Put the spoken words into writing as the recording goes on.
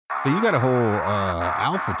So you got a whole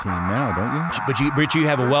alpha team now, don't you? But you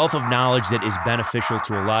have a wealth of knowledge that is beneficial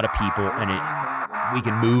to a lot of people, and we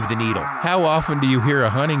can move the needle. How often do you hear a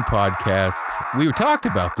hunting podcast? We talked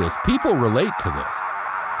about this. People relate to this.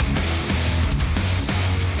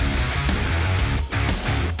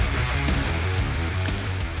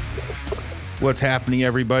 What's happening,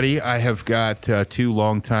 everybody? I have got two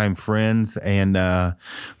longtime friends and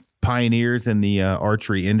pioneers in the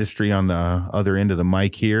archery industry on the other end of the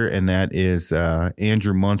mic here, and that is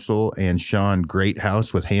Andrew Munsell and Sean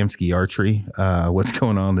Greathouse with Hamskea Archery. What's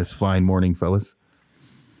going on this fine morning, fellas?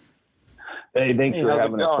 Hey, thanks for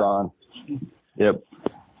having us on. Yep.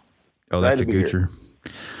 Oh, that's a goocher.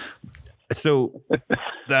 So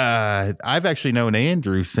I've actually known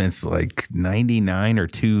Andrew since like 99 or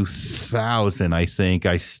 2000, I think.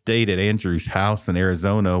 I stayed at Andrew's house in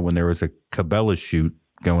Arizona when there was a Cabela shoot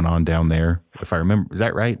going on down there, if I remember. Is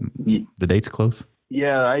that right? The date's close?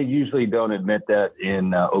 Yeah, I usually don't admit that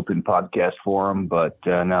in open podcast forum, but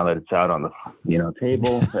now that it's out on the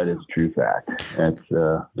table, that is a true fact. That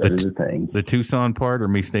is a thing. The Tucson part, or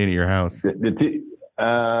me staying at your house? Let's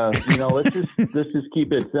just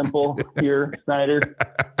keep it simple here, Snyder.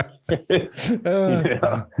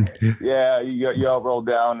 Yeah, you all rolled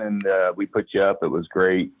down and we put you up. It was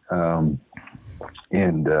great.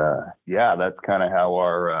 That's kind of how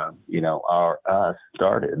our us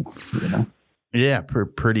started. Yeah,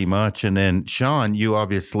 pretty much. And then Sean, you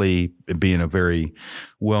obviously being a very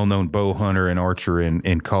well-known bow hunter and archer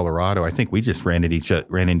in Colorado. I think we just ran into each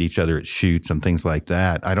other at shoots and things like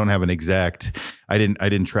that. I don't have an exact. I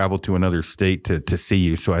didn't travel to another state to see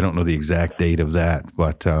you, so I don't know the exact date of that.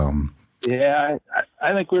 But yeah,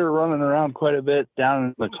 I think we were running around quite a bit down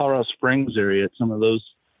in the Colorado Springs area at some of those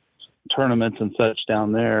tournaments and such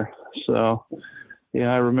down there. So.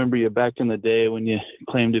 Yeah, I remember you back in the day when you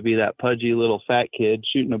claimed to be that pudgy little fat kid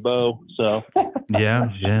shooting a bow. So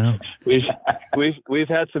yeah, we've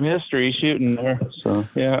had some history shooting there. So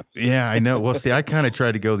yeah, I know. Well, see, I kind of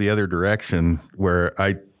tried to go the other direction where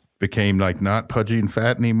I became like not pudgy and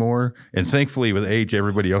fat anymore, and thankfully with age,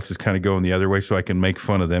 everybody else is kind of going the other way, so I can make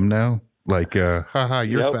fun of them now. Like, haha,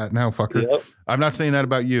 you're fat now, fucker. Yep. I'm not saying that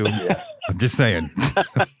about you. Yeah. I'm just saying.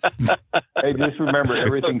 Hey, just remember,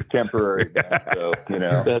 everything's temporary. So,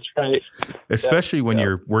 That's right. Especially when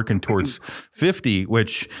you're working towards 50,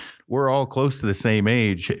 which we're all close to the same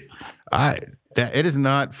age. It is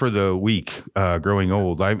not for the weak growing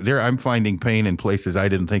old. I'm finding pain in places I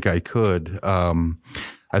didn't think I could.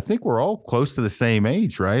 I think we're all close to the same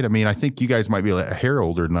age, right? I mean, I think you guys might be a hair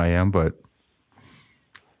older than I am, but.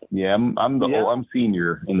 Yeah, I'm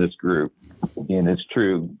senior in this group, and it's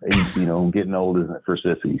true. Getting old isn't for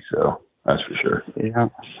sissies, so that's for sure. Yeah,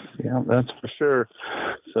 that's for sure.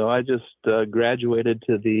 So I just graduated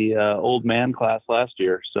to the old man class last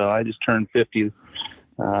year. So I just turned 50.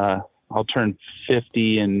 I'll turn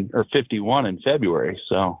 50 or 51 in February.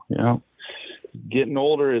 So getting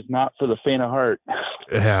older is not for the faint of heart.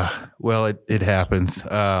 Yeah, well, it happens.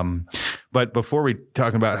 But before we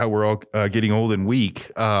talk about how we're all getting old and weak,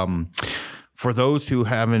 for those who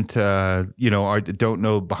haven't, don't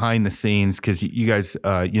know behind the scenes, because you guys,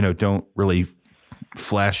 don't really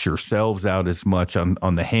flash yourselves out as much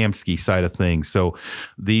on the Hamskea side of things. So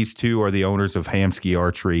these two are the owners of Hamskea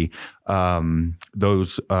Archery.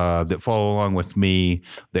 Those that follow along with me,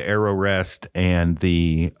 the Arrow Rest and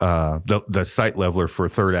the sight leveler for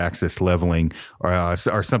third axis leveling are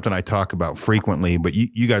something I talk about frequently. But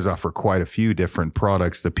you guys offer quite a few different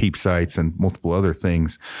products, the peep sights and multiple other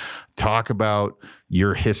things. Talk about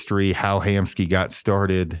your history, how Hamskea got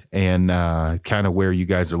started, and kind of where you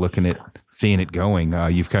guys are looking at seeing it going.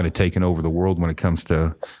 You've kind of taken over the world when it comes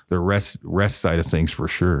to the rest side of things, for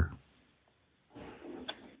sure.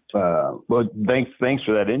 Well, thanks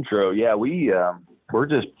for that intro. Yeah, I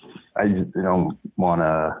just don't want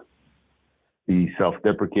to be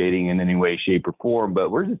self-deprecating in any way, shape, or form, but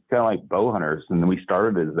we're just kind of like bow hunters, and we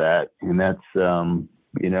started as that, and that's I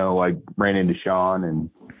ran into Sean and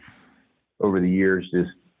over the years, just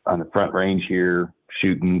on the front range here,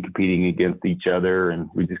 shooting, competing against each other. And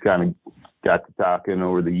we just kind of got to talking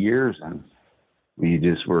over the years, and we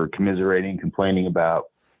just were commiserating, complaining about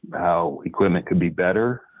how equipment could be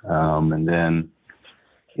better. And then,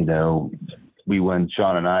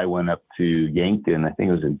 Sean and I went up to Yankton, I think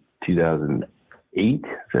it was in 2008.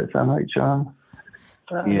 Does that sound right, Sean?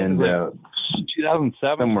 And 2007,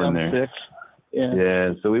 somewhere in there.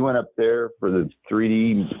 Yeah. So we went up there for the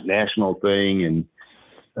 3D national thing and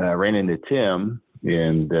ran into Tim,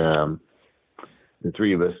 and the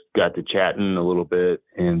three of us got to chatting a little bit.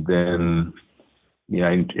 And then,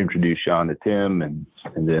 I introduced Sean to Tim, and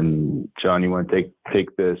then Sean, you want to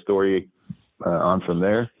take the story on from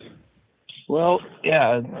there? Well,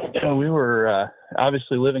 yeah, we were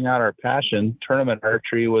obviously living out our passion. Tournament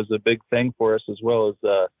archery was a big thing for us, as well as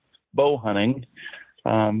bow hunting.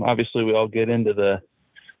 Obviously, we all get into the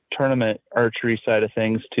tournament archery side of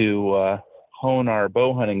things to hone our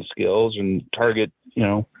bow hunting skills and target,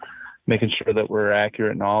 making sure that we're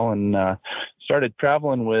accurate and all. And started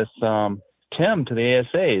traveling with Tim to the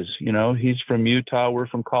ASAs. He's from Utah. We're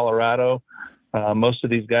from Colorado. Most of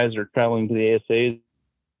these guys are traveling to the ASAs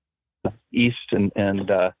east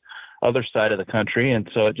and other side of the country. And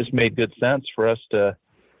so it just made good sense for us to,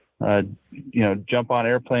 jump on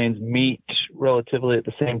airplanes, meet relatively at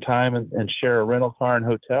the same time and share a rental car and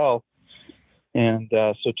hotel. And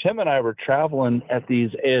so Tim and I were traveling at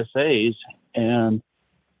these ASAs, and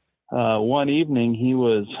one evening we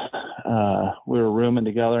were rooming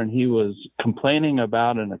together, and he was complaining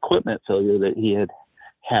about an equipment failure that he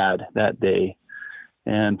had that day,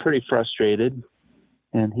 and pretty frustrated.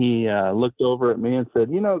 And he looked over at me and said,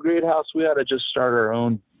 Greathouse, we ought to just start our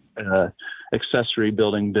own accessory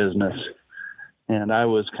building business. And I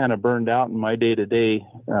was kind of burned out in my day-to-day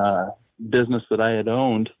business that I had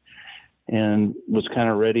owned, and was kind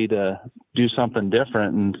of ready to do something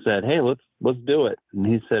different, and said, hey, let's do it. And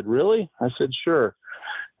he said, really? I said, sure.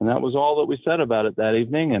 And that was all that we said about it that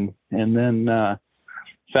evening. And then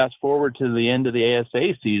fast forward to the end of the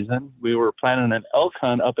ASA season, we were planning an elk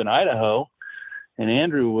hunt up in Idaho, and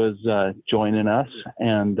Andrew was joining us.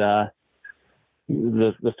 And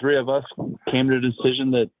the three of us came to a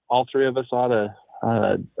decision that all three of us ought to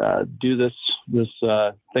do this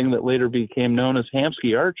thing that later became known as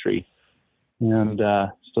Hamskea Archery. And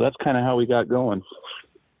so that's kind of how we got going.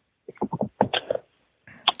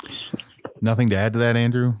 Nothing to add to that,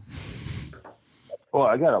 Andrew? Well,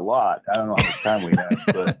 I got a lot. I don't know how much time we have,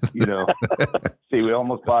 but see, we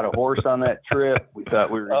almost bought a horse on that trip. We thought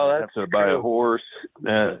we were going to have to buy a horse.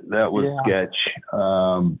 That was sketch.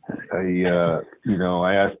 I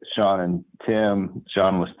asked Sean and Tim.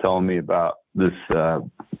 Sean was telling me about this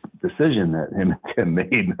decision that him and Tim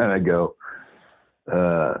made, and I go,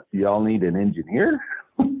 y'all need an engineer?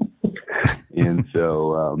 And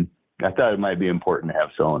so I thought it might be important to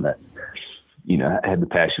have someone that had the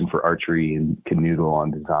passion for archery and can noodle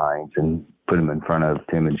on designs, and put them in front of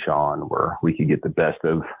Tim and Sean, where we could get the best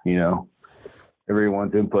of,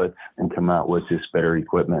 everyone's inputs and come out with just better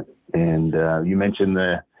equipment. And you mentioned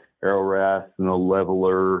the ArrowRast and the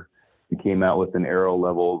leveler. We came out with an arrow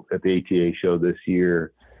level at the ATA show this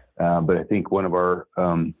year. But I think one of our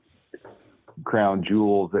crown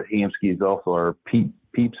jewels at Hamskea is also our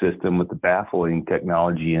PEEP system with the baffling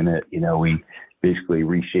technology in it. We basically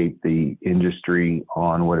reshape the industry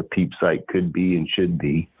on what a PEEP sight could be and should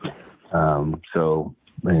be. We're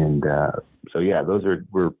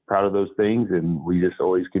proud of those things, and we just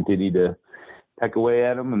always continue to peck away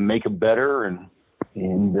at them and make them better and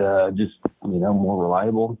just, more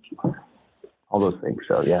reliable, all those things.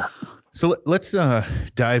 So, yeah. So let's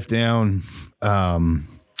dive down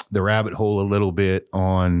the rabbit hole a little bit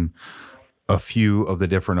on a few of the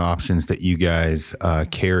different options that you guys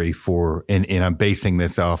carry for, and I'm basing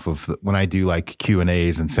this off of when I do like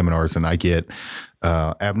Q&As and seminars, and I get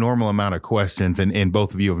abnormal amount of questions, and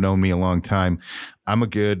both of you have known me a long time. I'm a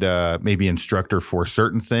good maybe instructor for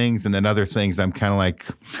certain things, and then other things I'm kind of like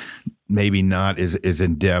maybe not as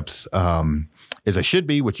in depth as I should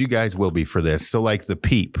be, which you guys will be for this. So like the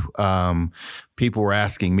PEEP, people were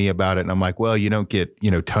asking me about it, and I'm like, well, you don't get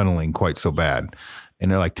tunneling quite so bad. And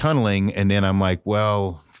they're like, tunneling. And then I'm like,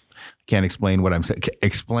 well, can't explain what I'm saying.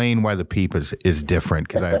 Explain why the PEEP is different,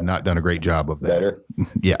 because I have not done a great job of that. Better.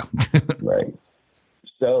 Yeah. Right.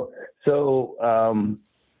 So I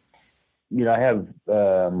have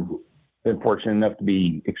been fortunate enough to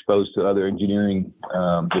be exposed to other engineering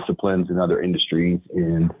disciplines and other industries.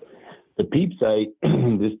 And the PEEP sight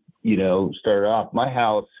just, started off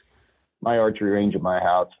my archery range at my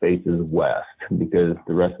house faces west, because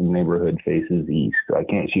the rest of the neighborhood faces east. So I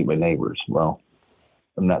can't shoot my neighbors. Well,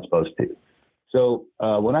 I'm not supposed to. So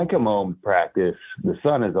when I come home to practice, the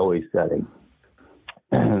sun is always setting.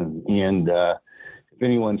 And if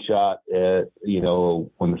anyone shot at,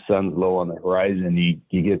 when the sun's low on the horizon,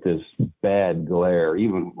 you get this bad glare,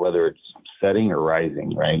 even whether it's setting or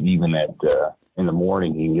rising, right? Even in the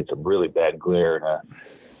morning, you can get some really bad glare in a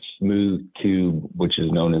smooth tube, which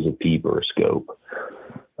is known as a PEEP or a scope.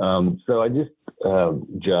 So I just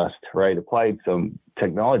applied some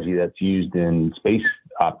technology that's used in space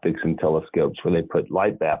optics and telescopes where they put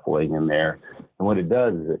light baffling in there. And what it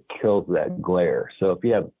does is it kills that glare. So if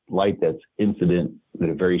you have light that's incident at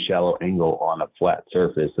a very shallow angle on a flat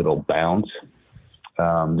surface, it'll bounce,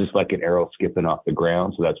 just like an arrow skipping off the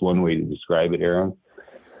ground. So that's one way to describe it, Aaron.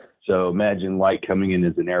 So imagine light coming in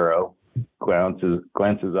as an arrow,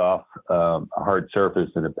 glances off a hard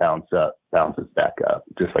surface, and it bounces back up,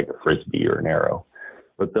 just like a frisbee or an arrow.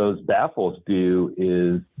 What those baffles do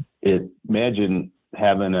is imagine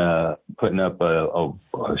putting up a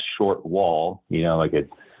short wall, like a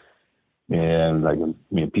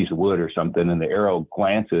piece of wood or something, and the arrow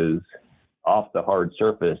glances off the hard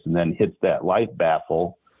surface and then hits that light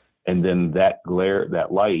baffle, and then that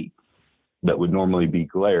light that would normally be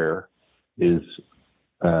glare is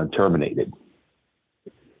terminated.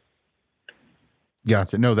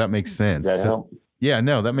 Gotcha. No, that makes sense. Does that help? Yeah,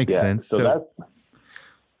 no, that makes sense. So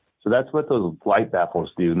that's what those light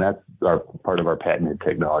baffles do, and that's part of our patented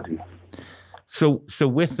technology. So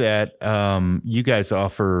with that, you guys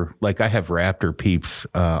offer, like, I have Raptor peeps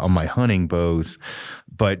on my hunting bows,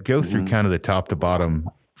 but go through kind of the top to bottom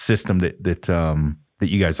system that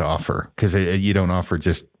you guys offer, because you don't offer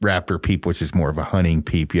just Raptor peep, which is more of a hunting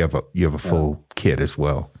peep. You have a full kit as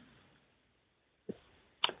well.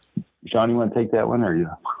 Sean, you want to take that one, or you?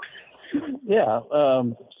 Yeah.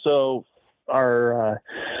 So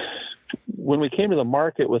when we came to the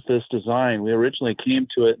market with this design, we originally came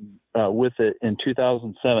to it with it in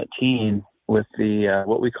 2017 with the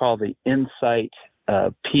what we call the Insight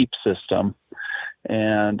PEEP system,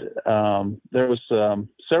 and there was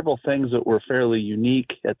several things that were fairly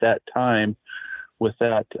unique at that time with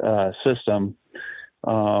that system.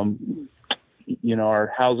 Our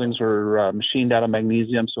housings were machined out of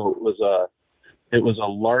magnesium, so it was a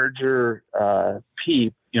larger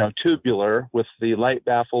PEEP, tubular, with the light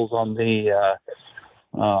baffles on the,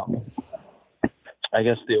 the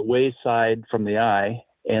away side from the eye.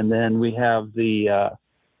 And then we have the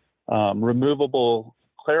removable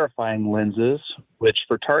clarifying lenses, which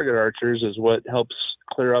for target archers is what helps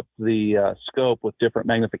clear up the scope with different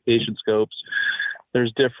magnification scopes.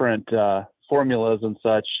 There's different formulas and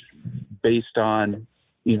such based on,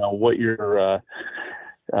 what your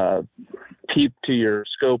PEEP to your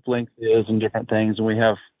scope length is and different things. And we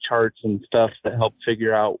have charts and stuff that help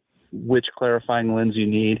figure out which clarifying lens you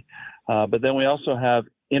need. But then we also have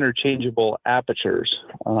interchangeable apertures.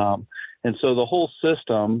 And so the whole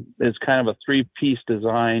system is kind of a three-piece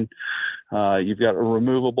design. You've got a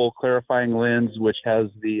removable clarifying lens, which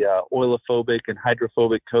has the oilophobic and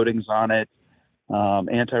hydrophobic coatings on it,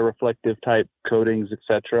 anti-reflective type coatings,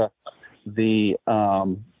 etc.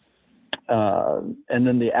 And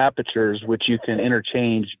then the apertures, which you can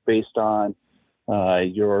interchange based on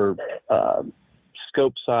your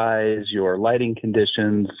scope size, your lighting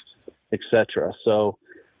conditions, etc. So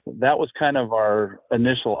that was kind of our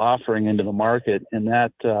initial offering into the market, and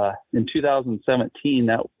that in 2017,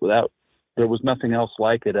 that there was nothing else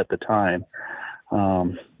like it at the time,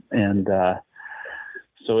 and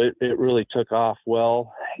so it really took off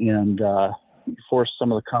well, and forced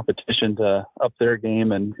some of the competition to up their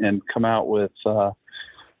game and come out with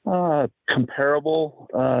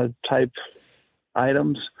comparable type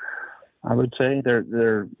items. I would say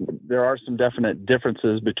there are some definite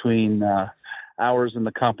differences between ours and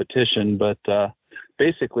the competition, but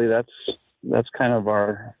basically that's kind of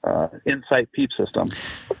our Insight PEEP system.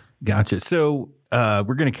 Gotcha. So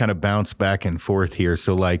we're going to kind of bounce back and forth here.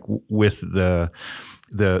 So like with the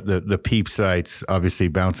PEEP sights, obviously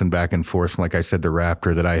bouncing back and forth from, like I said, the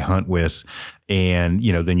Raptor that I hunt with, and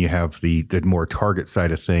then you have the more target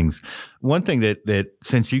side of things. One thing that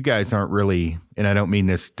since you guys aren't really, and I don't mean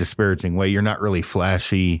this disparaging way, you're not really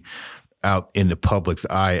flashy out in the public's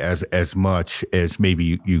eye as much as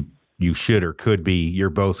maybe you should or could be.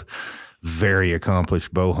 You're both very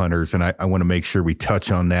accomplished bow hunters, and I want to make sure we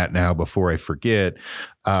touch on that now before I forget.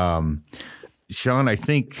 Sean, I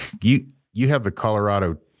think you have the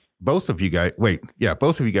Colorado. Both of you guys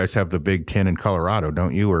have the Big Ten in Colorado,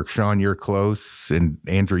 don't you? Or Sean, you're close, and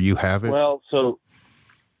Andrew, you have it. Well, so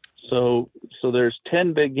there's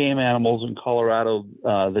 10 big game animals in Colorado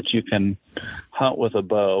that you can hunt with a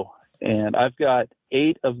bow, and I've got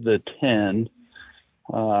 8 of the 10.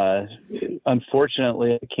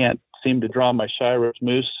 Unfortunately, I can't seem to draw my Shiras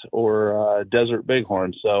moose or desert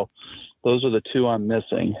bighorn, so those are the 2 I'm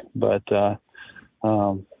missing. But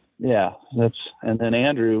yeah, and then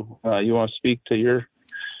Andrew, you want to speak to your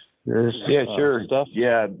sure stuff?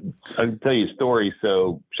 Yeah, I can tell you a story.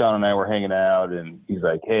 So Sean and I were hanging out, and he's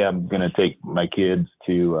like, "Hey, I'm going to take my kids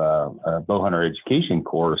to a bow hunter education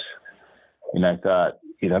course." And I thought,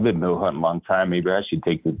 I've been bow hunting a long time. Maybe I should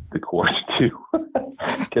take the course too.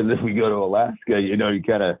 because if we go to Alaska, you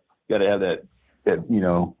kind of got to have that,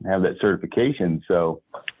 have that certification. So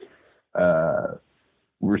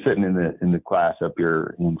we're sitting in the class up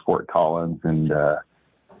here in Fort Collins, and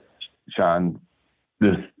Sean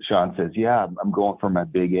says, "Yeah, I'm going for my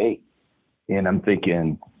Big 8," and I'm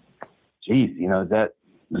thinking, "Geez,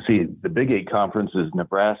 the Big 8 conference is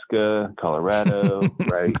Nebraska, Colorado,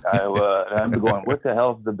 right, Iowa." And I'm going, "What the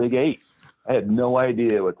hell is the Big 8?" I had no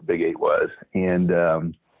idea what the Big 8 was, and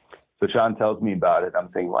so Sean tells me about it. I'm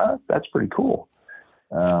thinking, "Well, that's pretty cool."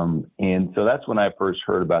 And so that's when I first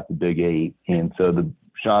heard about the Big 8. And so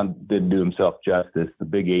Sean didn't do himself justice. The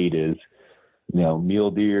Big 8 is,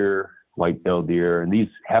 mule deer, white-tailed deer, and these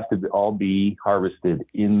have to all be harvested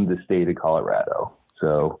in the state of Colorado.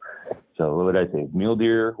 So what did I say? Mule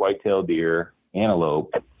deer, white-tailed deer,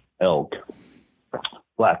 antelope, elk,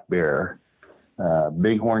 black bear,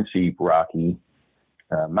 bighorn sheep, Rocky,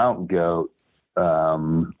 mountain goat,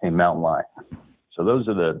 and mountain lion. So those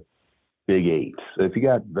are the Big 8. So if you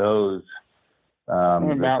got those, the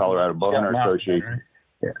Colorado Bowhunter Association.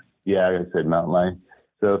 Right? Yeah, I said mountain lion.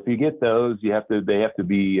 So if you get those, they have to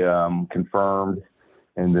be confirmed,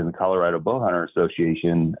 and then the Colorado Bowhunter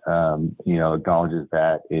Association, acknowledges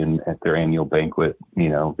that at their annual banquet.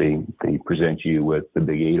 They present you with the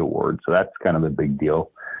Big 8 award. So that's kind of a big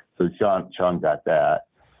deal. So Sean got that,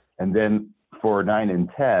 and then for 9 and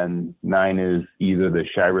 10, 9 is either the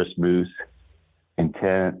Shiras moose, and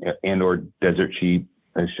 10 or desert sheep,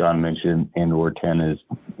 as Sean mentioned, and or 10 is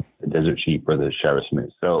the desert sheep or the Shiras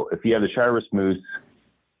moose. So if you have the Shiras moose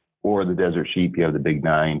or the desert sheep, you have the Big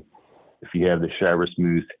 9. If you have the Shiras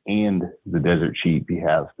moose and the desert sheep, you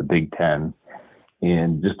have the Big 10.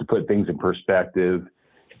 And just to put things in perspective,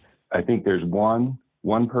 I think there's one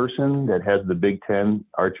person that has the Big 10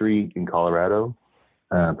 archery in Colorado,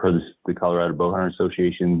 per the Colorado Bowhunter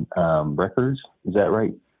Association records. Is that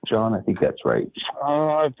right, John? I think that's right.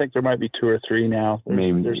 I think there might be 2 or 3 now.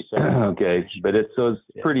 Maybe. Okay, but it's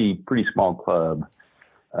pretty small club.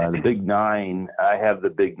 The Big 9, I have the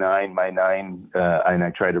Big 9, my 9, and I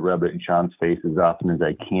try to rub it in Sean's face as often as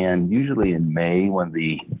I can, usually in May when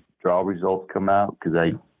the draw results come out, because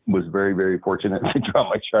I was very, very fortunate to draw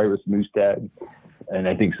my Shiras moose tag. And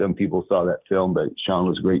I think some people saw that film, but Sean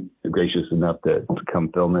was gracious enough to come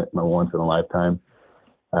film it once in a lifetime.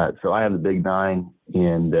 So I have the Big 9,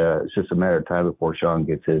 and it's just a matter of time before Sean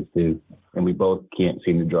gets his too. And we both can't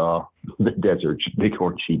seem to draw the desert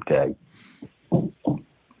bighorn sheep tag.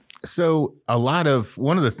 So one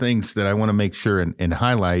of the things that I want to make sure and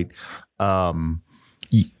highlight,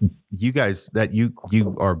 you guys, that you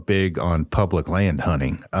are big on public land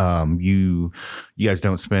hunting. You guys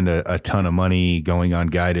don't spend a ton of money going on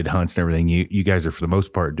guided hunts and everything. You guys are, for the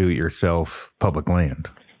most part, do it yourself public land.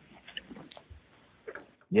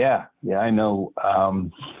 Yeah, I know.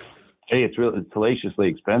 Hey, it's hellaciously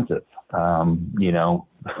expensive. I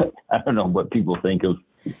don't know what people think of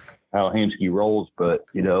how Hamskea rolls, but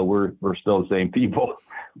we're still the same people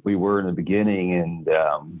we were in the beginning, and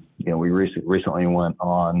we recently went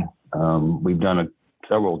on. We've done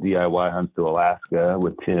several DIY hunts to Alaska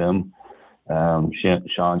with Tim.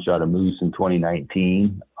 Sean shot a moose in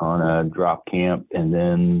 2019 on a drop camp, and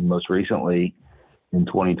then most recently in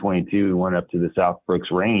 2022 we went up to the South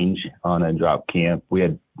Brooks Range on a drop camp. We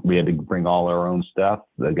had to bring all our own stuff.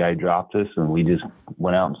 The guy dropped us, and we just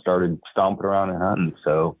went out and started stomping around and hunting.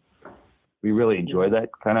 So we really enjoy that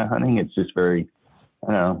kind of hunting. It's just very,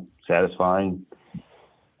 satisfying,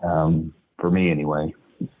 for me anyway.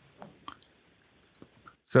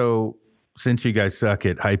 So since you guys suck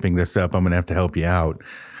at hyping this up, I'm going to have to help you out.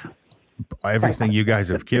 Everything you guys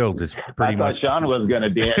have killed is pretty much. I thought Sean was going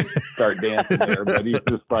to start dancing there, but he's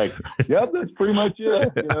just like, "Yep, that's pretty much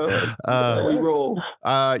it." We roll.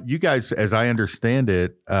 You guys, as I understand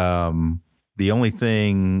it, the only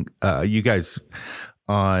thing you guys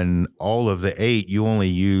on all of the 8, you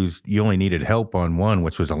only needed help on one,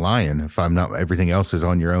 which was a lion. If I'm not, everything else is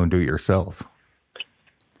on your own. Do it yourself.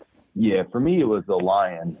 Yeah, for me it was the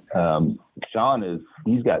lion. Sean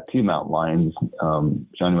he's got 2 mountain lions. Sean,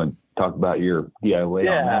 you want to talk about your DIY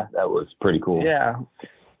on that? That was pretty cool. Yeah.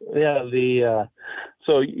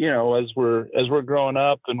 So as we're growing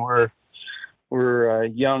up and we're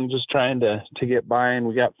young, just trying to get by, and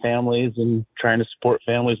we got families and trying to support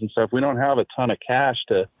families and stuff. We don't have a ton of cash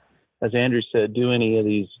to, as Andrew said, do any of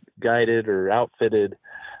these guided or outfitted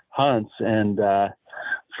hunts. And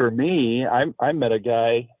for me, I met a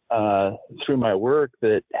guy through my work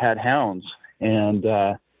that had hounds, and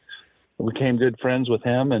we became good friends with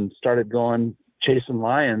him and started going chasing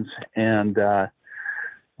lions. And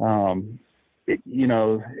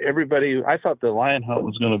everybody, I thought the lion hunt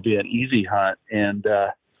was going to be an easy hunt, and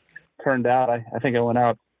turned out, I think I went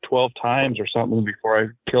out 12 times or something before I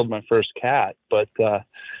killed my first cat. But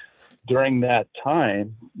during that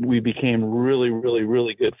time, we became really, really,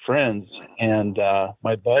 really good friends. And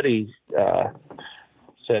my buddy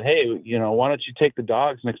said, "Hey, why don't you take the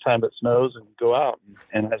dogs next time it snows and go out?"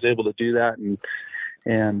 And I was able to do that.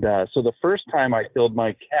 And so the first time I killed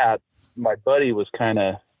my cat, my buddy was kind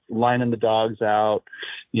of lining the dogs out,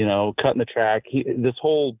 cutting the track. This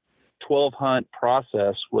whole 12 hunt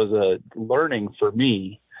process was a learning for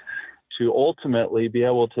me to ultimately be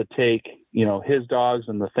able to take, his dogs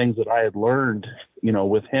and the things that I had learned,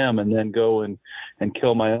 with him, and then go and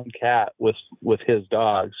kill my own cat with his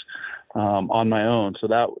dogs on my own. So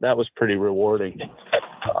that was pretty rewarding.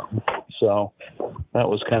 So that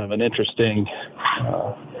was kind of an interesting,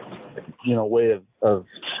 way of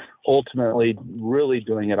ultimately really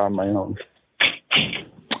doing it on my own.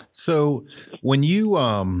 So when you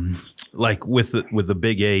like with the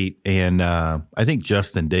Big 8, and I think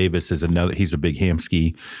Justin Davis is another. He's a big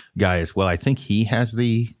Hamskea guy as well. I think he has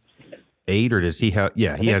the 8, or does he have?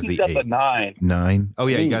 Yeah, he has the 8. The 9. 9. Oh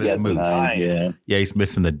yeah, he got his moose. 9, yeah, he's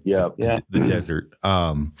missing the desert.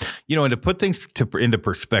 And to put things into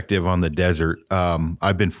perspective on the desert,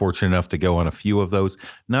 I've been fortunate enough to go on a few of those.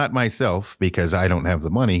 Not myself, because I don't have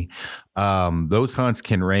the money. Those hunts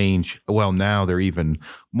can range. Well, now they're even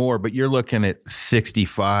more, but you're looking at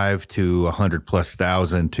 65 to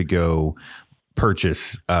 100,000+ to go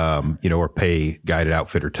purchase, or pay guided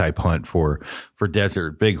outfitter type hunt for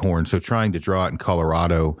desert bighorn. So trying to draw it in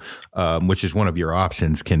Colorado, which is one of your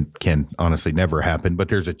options, can honestly never happen, but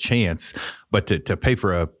there's a chance. But to pay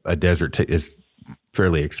for a desert is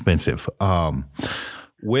fairly expensive.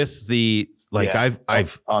 With the,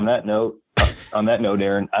 I've on that note,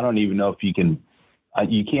 Aaron, I don't even know if you can,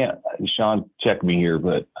 you can't, Sean, check me here,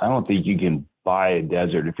 but I don't think you can buy a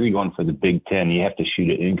desert. If you're going for the Big 10, you have to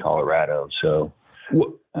shoot it in Colorado. So,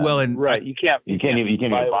 right. You can't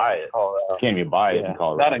even buy it. You can't even buy it in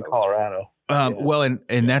Colorado. Not in Colorado. Well,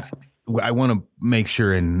 and that's, I want to make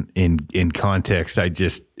sure in context,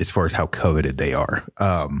 as far as how coveted they are,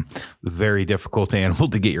 very difficult animal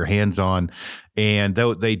to get your hands on. And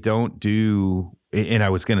though they don't do, and I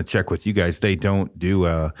was going to check with you guys, they don't do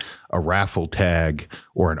a raffle tag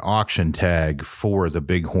or an auction tag for the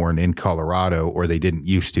bighorn in Colorado, or they didn't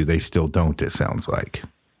used to. They still don't, it sounds like.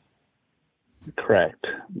 Correct.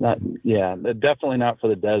 Definitely not for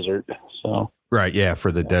the desert. So right, yeah,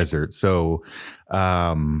 for the desert. So,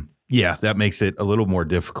 that makes it a little more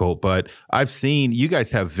difficult. But I've seen you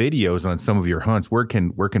guys have videos on some of your hunts. Where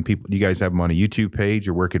can people? Do you guys have them on a YouTube page,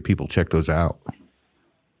 or where could people check those out?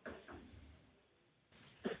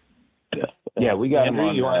 Yeah, we got them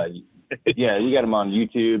on. We got them on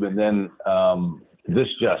YouTube, and then this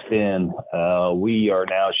just in, we are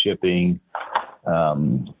now shipping a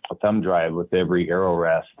thumb drive with every arrow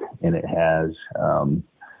rest, and it has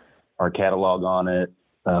our catalog on it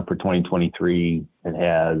for 2023. It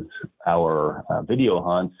has our video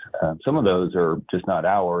hunts. Some of those are just not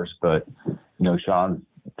ours, but Sean's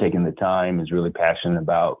taking the time, is really passionate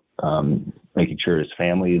about making sure his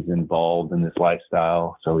family is involved in this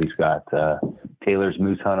lifestyle. So he's got Taylor's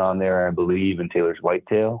moose hunt on there, I believe, and Taylor's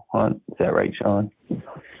whitetail hunt. Is that right, Sean?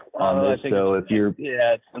 So if you're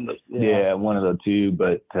one of the two,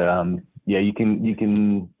 but you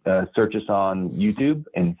can search us on YouTube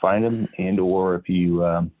and find them, and or if you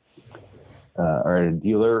are at a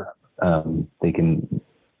dealer, they can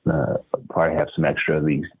probably have some extra of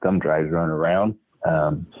these thumb drives running around.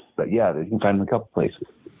 But yeah, they can find them a couple places.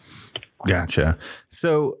 Gotcha.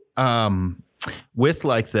 So, with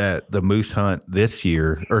like the moose hunt this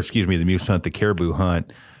year, the moose hunt, the caribou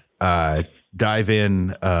hunt, dive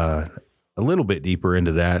in a little bit deeper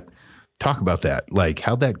into that. Talk about that. Like,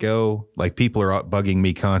 how'd that go? Like, people are bugging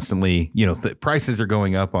me constantly. Prices are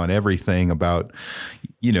going up on everything about,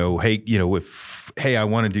 hey, I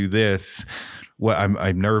want to do this. Well,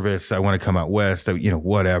 I'm nervous. I want to come out west,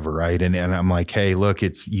 whatever. Right. And I'm like, hey, look,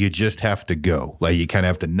 you just have to go. Like, you kind of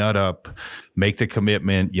have to nut up, make the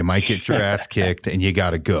commitment. You might get your ass kicked, and you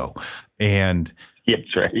got to go. And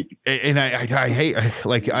that's right. And I hate,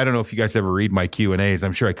 I don't know if you guys ever read my Q&As.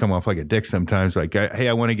 I'm sure I come off like a dick sometimes. Like, hey,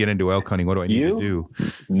 I want to get into elk hunting. What do I need to do?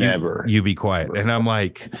 Never. You be quiet. And I'm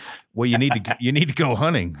like, well, you need to go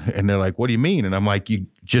hunting. And they're like, what do you mean? And I'm like, you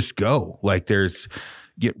just go. Like, I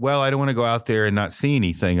don't want to go out there and not see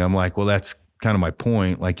anything. I'm like, well, that's kind of my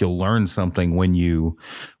point. Like, you'll learn something when you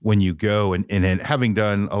go. And having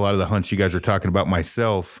done a lot of the hunts you guys are talking about,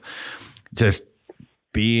 myself, just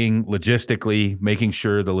being logistically, making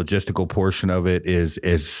sure the logistical portion of it is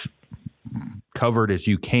as covered as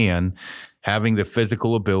you can, having the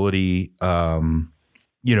physical ability,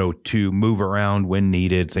 to move around when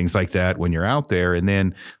needed, things like that when you're out there, and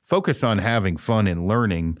then focus on having fun and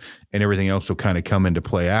learning, and everything else will kind of come into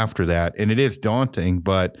play after that. And it is daunting,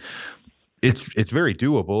 but it's very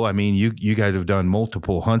doable. I mean, you guys have done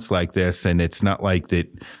multiple hunts like this, and it's not like that,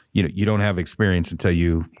 you don't have experience until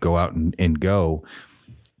you go out and go.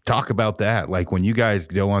 Talk about that. Like when you guys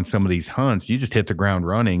go on some of these hunts, you just hit the ground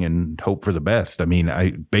running and hope for the best. I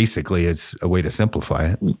mean, basically it's a way to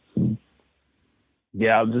simplify it.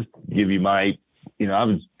 Yeah, I'll just give you my,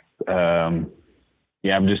 I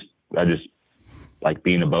just like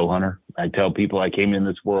being a bow hunter. I tell people I came in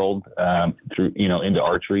this world through, into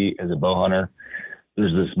archery as a bow hunter.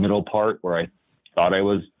 There's this middle part where I thought I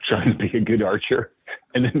was trying to be a good archer.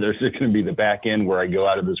 And then there's going to be the back end where I go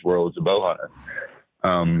out of this world as a bow hunter.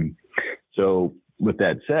 So with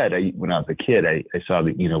that said, when I was a kid, I saw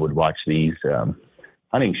that, would watch these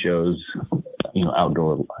hunting shows,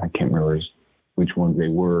 outdoor. I can't remember which ones they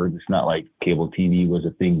were. It's not like cable TV was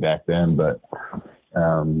a thing back then, but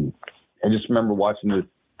I just remember watching this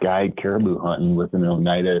guy caribou hunting with an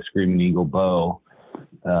Oneida Screaming Eagle bow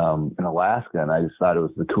in Alaska, and I just thought it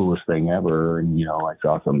was the coolest thing ever. And I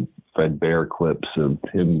saw some Fred Bear clips of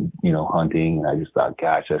him, hunting, and I just thought,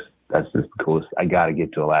 gosh, that's just the coolest. I got to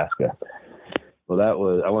get to Alaska. Well,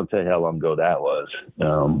 I won't tell you how long ago that was,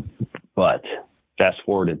 but fast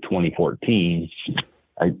forward to 2014.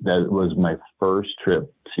 That was my first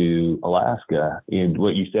trip to Alaska. And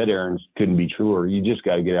what you said, Aaron, couldn't be truer. You just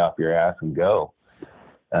got to get off your ass and go.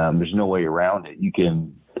 There's no way around it. You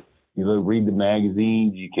can read the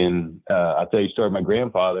magazines. You can, I'll tell you a story. My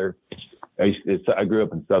grandfather, I grew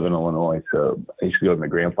up in Southern Illinois, so I used to go to my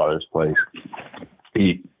grandfather's place.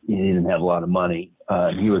 He didn't have a lot of money.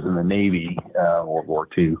 He was in the Navy, World War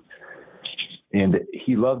II. And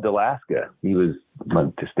he loved Alaska. He was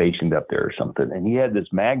stationed up there or something. And he had this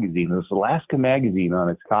magazine, this Alaska magazine on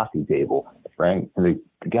his coffee table, right? And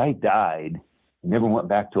the guy died and never went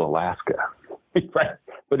back to Alaska.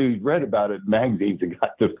 But he read about it in magazines and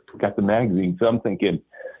got the magazine. So I'm thinking,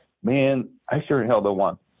 man, I sure in hell don't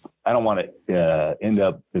want to end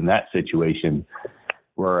up in that situation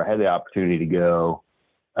where I had the opportunity to go,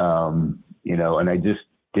 and I just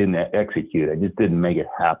didn't execute. I just didn't make it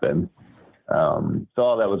happen. So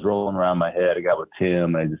all that was rolling around my head. I got with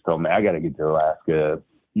Tim, and I just told him, I got to get to Alaska.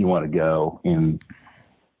 You want to go? And,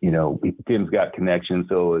 Tim's got connections,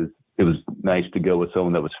 so it was nice to go with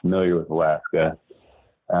someone that was familiar with Alaska.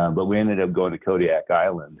 But we ended up going to Kodiak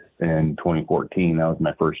Island in 2014. That was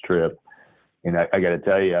my first trip. And I got to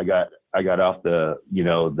tell you, I got off the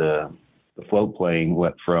float plane,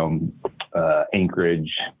 went from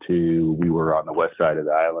Anchorage to, we were on the west side of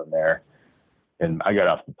the island there. And I got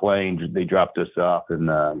off the plane. They dropped us off in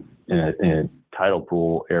a tidal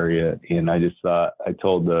pool area. And I just thought, I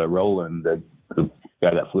told Roland, the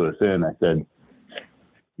guy that flew us in, I said,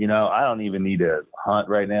 I don't even need to hunt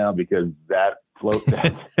right now because that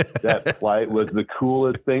flight was the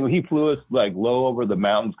coolest thing. He flew us like low over the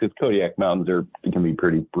mountains, because Kodiak Mountains can be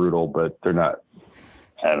pretty brutal, but they're not,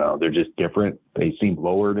 I don't know, they're just different. They seem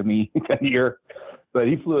lower to me here. But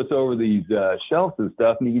he flew us over these shelves and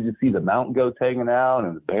stuff, and you could just see the mountain goats hanging out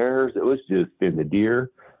and the bears. It was just, and the deer.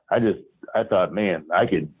 I thought, man,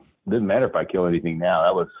 didn't matter if I kill anything now.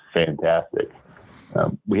 That was fantastic.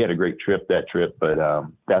 We had a great trip that trip, but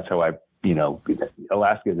that's how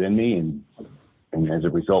Alaska's in me, and as a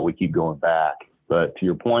result, we keep going back. But to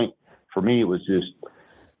your point, for me, it was just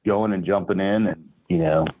going and jumping in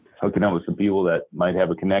and, hooking up with some people that might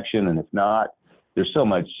have a connection. And if not, there's so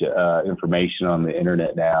much information on the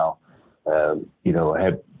internet now. I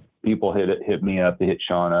have people hit me up, they hit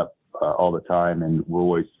Sean up all the time, and we're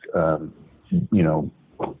always,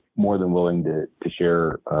 more than willing to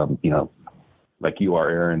share, like you are,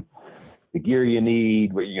 Aaron, the gear you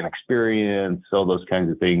need, what you're going to experience, all those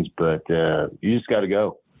kinds of things. But you just got to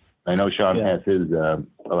go. I know Sean has his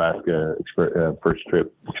Alaska first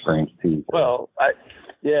trip experience too. So. Well,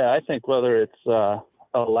 I think whether it's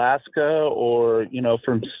Alaska or,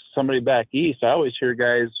 from somebody back east, I always hear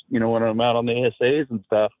guys, when I'm out on the ASAs and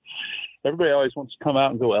stuff, everybody always wants to come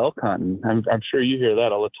out and go elk hunting. I'm sure you hear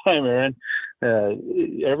that all the time, Aaron.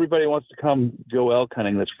 Everybody wants to come go elk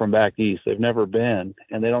hunting that's from back east. They've never been,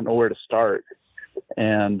 and they don't know where to start.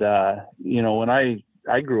 And, when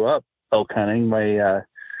I grew up elk hunting, my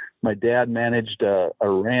dad managed a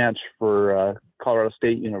ranch for Colorado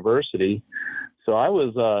State University. So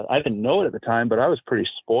I didn't know it at the time, but I was pretty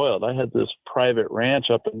spoiled. I had this private ranch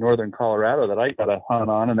up in northern Colorado that I got to hunt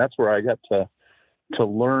on, and that's where I got to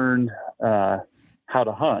learn how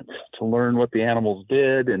to hunt, to learn what the animals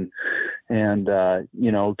did, and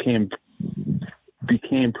came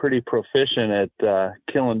became pretty proficient at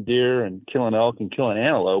killing deer and killing elk and killing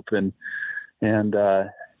antelope, and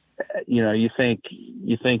you think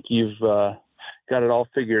you've got it all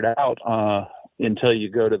figured out until you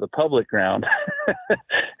go to the public ground,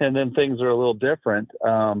 and then things are a little different.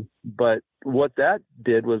 But what that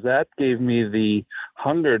did was that gave me the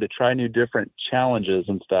hunger to try new different challenges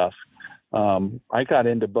and stuff. I got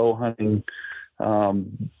into bow hunting.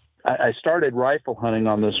 I started rifle hunting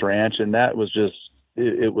on this ranch, and that was just,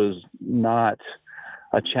 it was not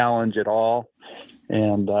a challenge at all.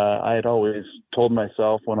 And I had always told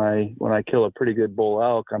myself when I kill a pretty good bull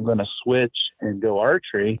elk, I'm going to switch and go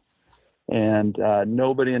archery. And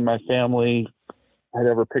nobody in my family had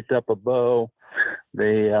ever picked up a bow.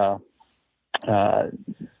 They,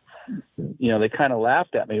 they kind of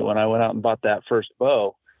laughed at me when I went out and bought that first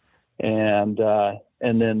bow. And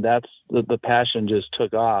then that's the passion just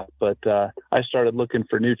took off. But I started looking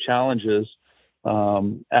for new challenges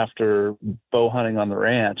after bow hunting on the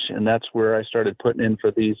ranch, and that's where I started putting in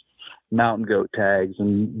for these mountain goat tags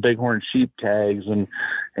and bighorn sheep tags, and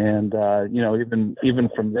even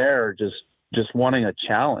from there, just wanting a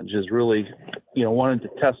challenge is really, wanting to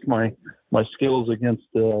test my skills against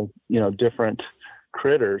different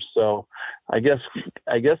critters. So I guess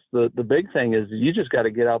the big thing is you just got to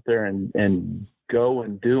get out there and go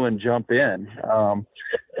and do and jump in.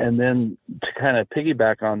 And then to kind of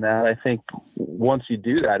piggyback on that, I think once you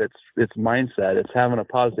do that, it's mindset. It's having a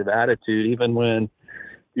positive attitude, even when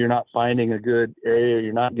you're not finding a good area,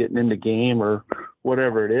 you're not getting into game or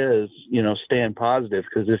whatever it is, staying positive.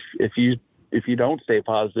 Because if you don't stay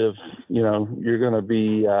positive, you're going to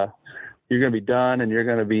be done, and you're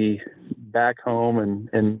going to be back home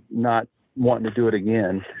and not wanting to do it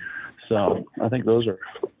again. So I think those are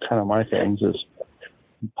kind of my things, is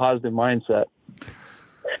positive mindset.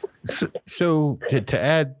 So to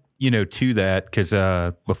add, to that, because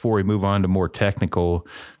before we move on to more technical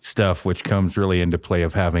stuff, which comes really into play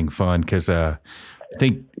of having fun, because I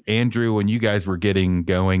think, Andrew, when you guys were getting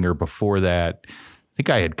going, or before that, I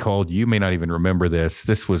think I had called you. You may not even remember this.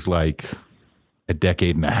 This was like a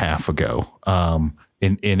decade and a half ago.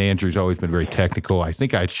 And Andrew's always been very technical. I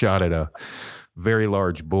think I'd shot at a very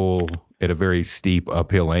large bull at a very steep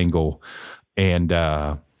uphill angle. And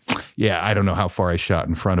I don't know how far I shot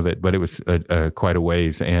in front of it, but it was quite a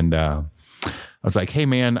ways. And I was like, hey,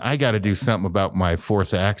 man, I got to do something about my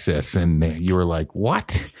fourth axis. And you were like,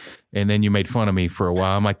 what? And then you made fun of me for a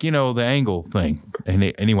while. I'm like, the angle thing.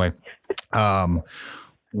 And anyway,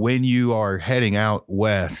 when you are heading out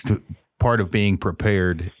west, part of being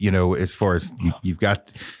prepared, as far as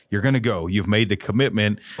you're going to go, you've made the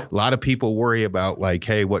commitment. A lot of people worry about like,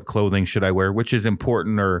 hey, what clothing should I wear, which is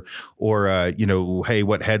important, or hey,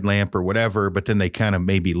 what headlamp or whatever, but then they kind of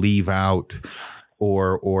maybe leave out,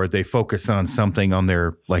 or they focus on something on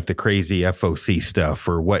their, like the crazy FOC stuff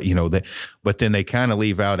or what, but then they kind of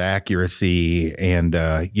leave out accuracy and,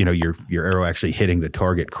 your arrow actually hitting the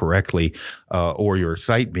target correctly, or your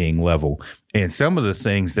sight being level. And some of the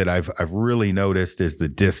things that I've really noticed is the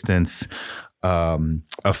distance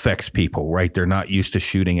affects people, right? They're not used to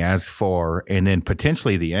shooting as far, and then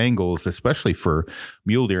potentially the angles, especially for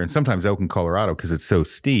mule deer and sometimes elk in Colorado because it's so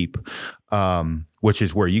steep, which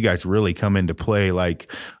is where you guys really come into play.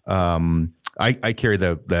 Like I carry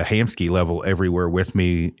the Hamskea level everywhere with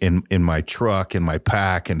me in my truck, in my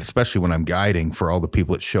pack, and especially when I'm guiding for all the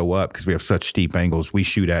people that show up because we have such steep angles we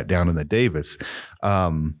shoot at down in the Davis.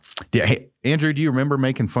 Hey, Andrew, do you remember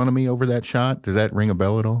making fun of me over that shot? Does that ring a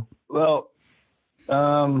bell at all? Well,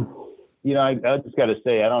 I just got to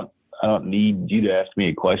say, I don't need you to ask me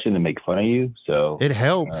a question to make fun of you. So it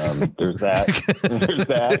helps. There's that. There's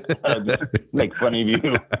that. I just make fun of you,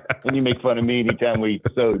 and you make fun of me anytime we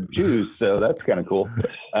sow juice. So that's kind of cool.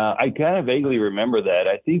 I kind of vaguely remember that.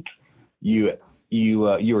 I think you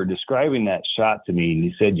were describing that shot to me, and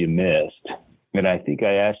you said you missed. And I think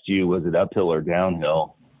I asked you, was it uphill or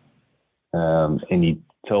downhill? And you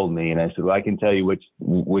told me, and I said, well, I can tell you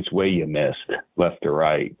which way you missed, left or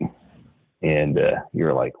right. And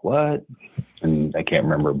you're like, what? And I can't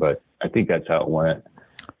remember, but I think that's how it went.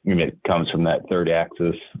 It comes from that third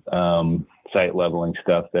axis sight leveling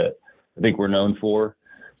stuff that I think we're known for,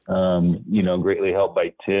 greatly helped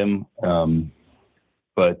by Tim.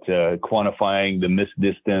 But quantifying the missed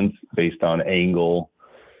distance based on angle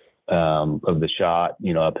of the shot,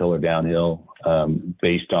 uphill or downhill,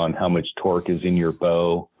 based on how much torque is in your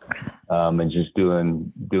bow, and just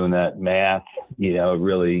doing that math,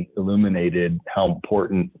 really illuminated how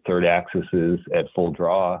important third axis is at full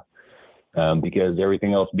draw, because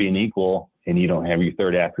everything else being equal, and you don't have your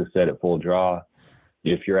third axis set at full draw,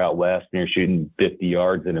 if you're out west and you're shooting 50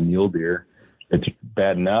 yards at a mule deer, it's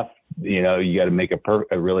bad enough. You know, you got to make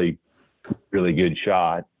a really, really good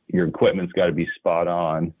shot. Your equipment's got to be spot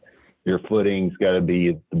on. Your footing's got to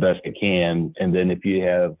be the best it can. And then if you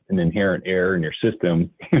have an inherent error in your system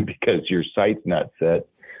because your sight's not set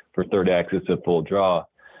for third axis at full draw,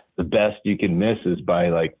 the best you can miss is by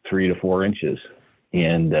like 3 to 4 inches.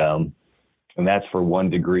 And that's for 1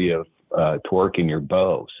 degree of torque in your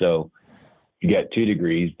bow. So you got 2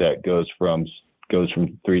 degrees that goes from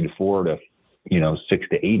 3 to 4 to, 6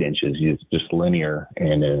 to 8 inches. It's just linear.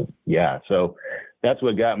 And so that's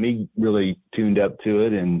what got me really tuned up to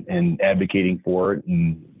it and advocating for it.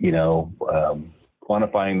 And,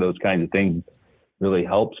 quantifying those kinds of things really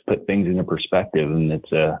helps put things into perspective. And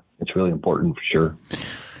it's really important for sure.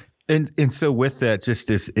 And so with that,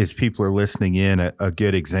 just as people are listening in, a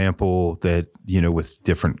good example that, with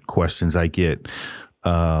different questions I get,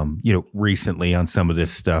 recently on some of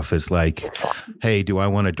this stuff is like, hey, do I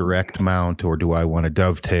want a direct mount or do I want a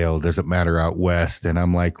dovetail? Does it matter out west? And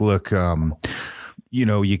I'm like, look,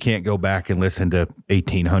 you can't go back and listen to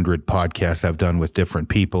 1,800 podcasts I've done with different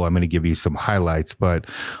people. I'm going to give you some highlights, but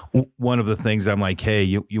one of the things I'm like, hey,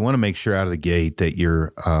 you want to make sure out of the gate that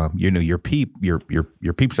your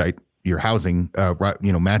peep site, your housing,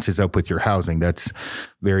 matches up with your housing. That's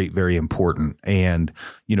very, very important. And,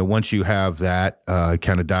 once you have that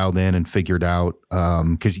kind of dialed in and figured out,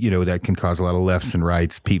 because, that can cause a lot of lefts and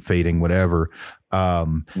rights, peep fading, whatever.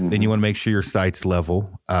 Then you want to make sure your sight's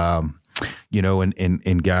level.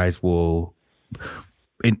 And guys will,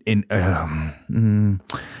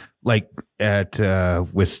 like at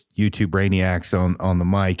with YouTube Brainiacs on the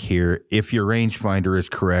mic here, if your rangefinder is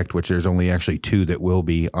correct, which there's only actually 2 that will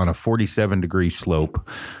be, on a 47-degree slope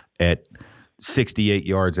at 68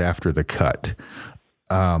 yards after the cut.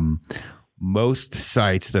 Most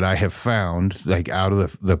sites that I have found, like out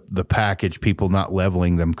of the package, people not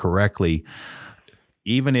leveling them correctly,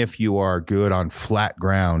 even if you are good on flat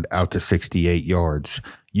ground out to 68 yards,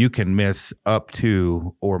 you can miss up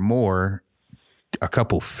to or more a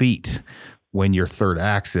couple feet when your third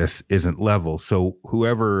axis isn't level. So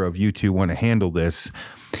whoever of you two want to handle this,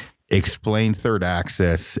 explain third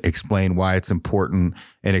axis, explain why it's important,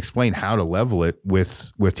 and explain how to level it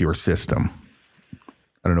with your system.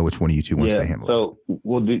 I don't know which one of you two wants to handle it. So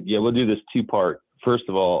we'll do this 2-part. First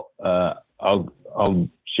of all, I'll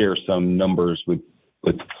share some numbers with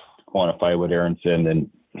quantify what Aaron said and then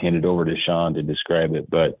hand it over to Sean to describe it.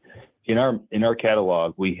 But in our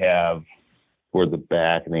catalog, we have, for the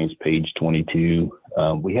back, I think it's page 22,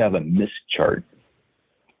 we have a miss chart.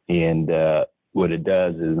 And what it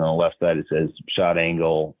does is on the left side, it says shot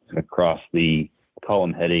angle, and across the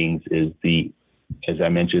column headings is as I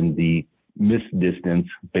mentioned, the miss distance,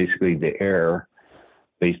 basically the error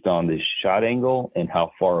based on the shot angle and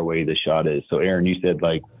how far away the shot is. So Aaron, you said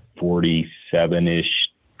like 47-ish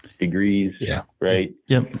degrees, right?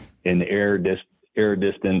 Yep. And the error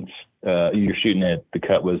distance, you're shooting at, the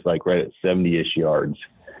cut was like right at 70-ish yards.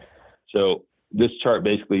 So this chart,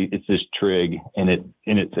 basically, it's this trig, and it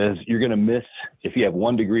says you're going to miss if you have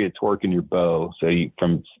 1 degree of torque in your bow. So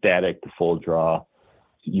from static to full draw,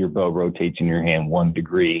 your bow rotates in your hand 1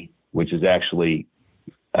 degree, which is actually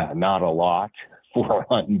not a lot for a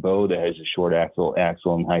hunting bow that has a short axle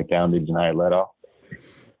and high poundage and high let off.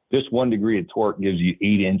 This 1 degree of torque gives you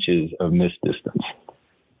 8 inches of miss distance.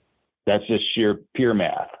 That's just pure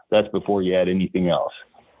math. That's before you add anything else.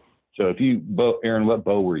 So Aaron, what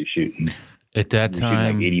bow were you shooting? At that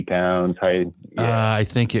time, like 80 pounds high. I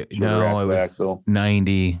think it was axle.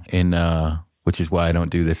 90, which is why I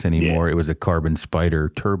don't do this anymore. Yeah. It was a Carbon Spider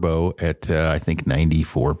turbo at I think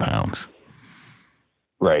 94 pounds.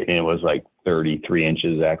 Right, and it was like 33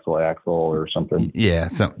 inches axle or something. Yeah.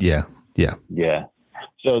 Yeah.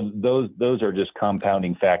 So those are just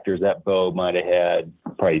compounding factors. That bow might have had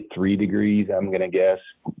probably 3 degrees, I'm going to guess,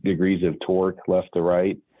 degrees of torque left to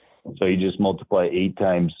right. So you just multiply 8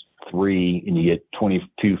 times 3 and you get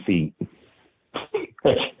 22 feet.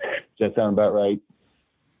 Does that sound about right?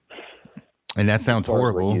 And that sounds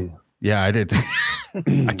horrible. Yeah, I did.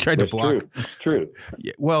 I tried to block. It's true.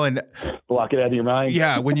 Yeah, well, and block it out of your mind.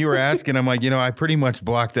 Yeah, when you were asking, I'm like, I pretty much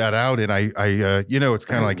blocked that out, and I it's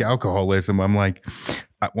kind of like alcoholism. I'm like,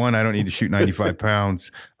 one, I don't need to shoot 95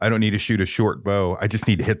 pounds. I don't need to shoot a short bow. I just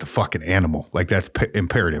need to hit the fucking animal. Like that's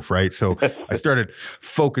imperative, right? So I started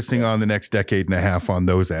focusing on the next decade and a half on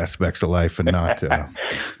those aspects of life, and not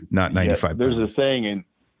 95 pounds. There's a saying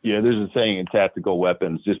in tactical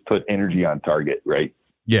weapons: just put energy on target, right?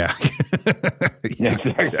 Yeah.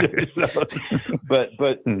 Exactly. So, but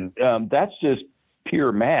that's just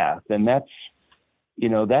pure math, and that's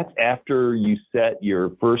that's after you set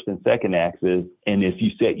your first and second axis. And if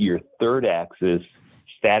you set your third axis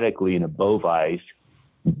statically in a bow vise,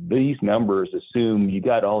 these numbers assume you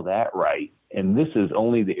got all that right. And this is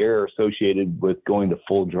only the error associated with going to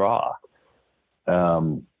full draw.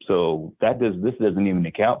 So this doesn't even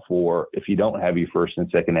account for if you don't have your first and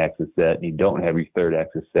second axis set and you don't have your third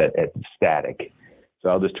axis set at static. So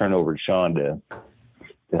I'll just turn over to Sean to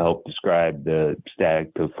help describe the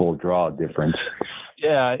static to full draw difference.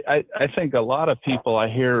 Yeah, I think a lot of people I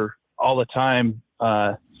hear all the time,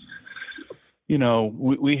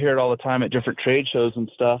 we hear it all the time at different trade shows and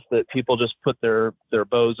stuff, that people just put their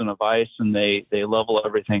bows in a vise and they level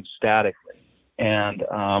everything statically. And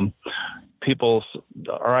I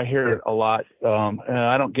hear it a lot.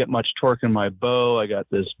 I don't get much torque in my bow. I got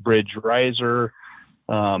this bridge riser.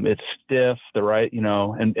 It's stiff,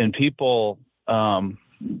 and people,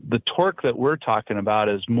 the torque that we're talking about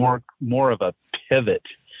is more of a pivot.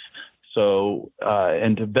 So,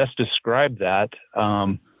 and to best describe that,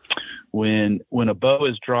 when a bow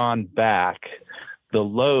is drawn back, the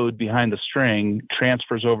load behind the string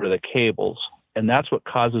transfers over to the cables. And that's what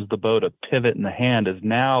causes the bow to pivot in the hand, is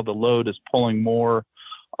now the load is pulling more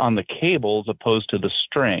on the cables opposed to the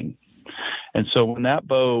string. And so when that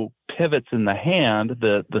bow pivots in the hand,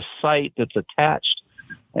 the sight that's attached,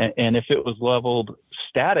 and if it was leveled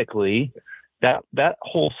statically, that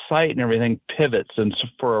whole sight and everything pivots. And so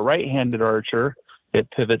for a right-handed archer, it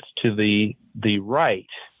pivots to the right.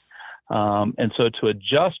 And so to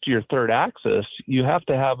adjust your third axis, you have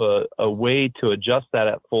to have a way to adjust that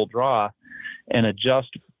at full draw and adjust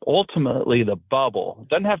ultimately the bubble. It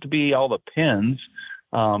doesn't have to be all the pins.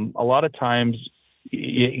 A lot of times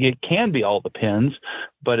it can be all the pins,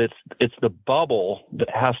 but it's the bubble that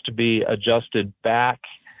has to be adjusted back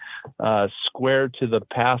square to the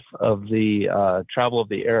path of the travel of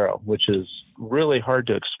the arrow, which is really hard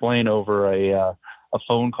to explain over a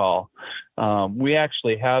phone call. We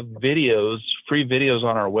actually have free videos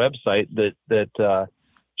on our website that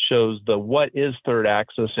shows what is third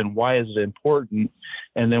axis and why is it important.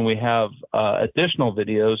 And then we have additional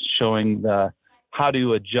videos showing how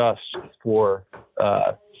to adjust for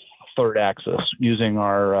third axis using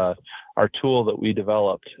our tool that we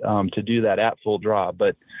developed to do that at full draw.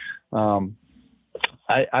 But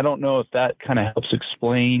I don't know if that kind of helps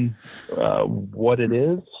explain what it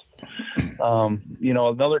is.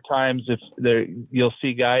 Other times you'll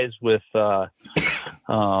see guys with, I'll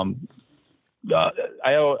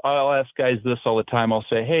ask guys this all the time. I'll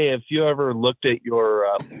say, hey, if you ever looked at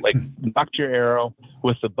your, knocked your arrow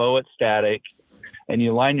with the bow at static and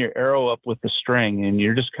you line your arrow up with the string and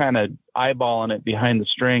you're just kind of eyeballing it behind the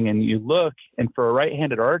string and you look, and for a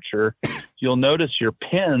right-handed archer, you'll notice your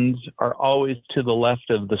pins are always to the left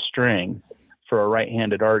of the string for a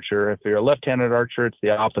right-handed archer. If you're a left-handed archer, it's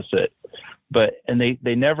the opposite. And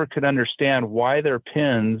they never could understand why their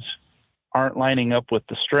pins aren't lining up with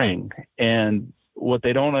the string. And what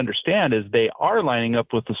they don't understand is they are lining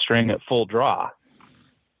up with the string at full draw,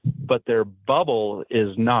 but their bubble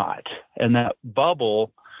is not. And that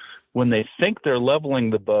bubble, when they think they're leveling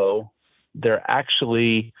the bow, they're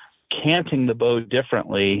actually canting the bow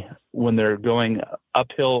differently when they're going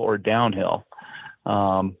uphill or downhill.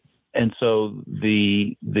 And so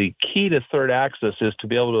the key to third axis is to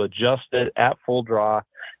be able to adjust it at full draw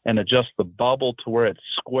and adjust the bubble to where it's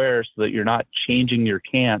square so that you're not changing your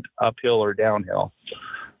cant uphill or downhill.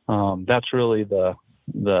 That's really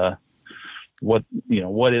what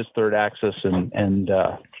is third axis, and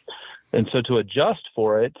so to adjust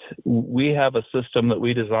for it, we have a system that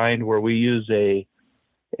we designed where we use a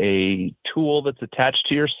tool that's attached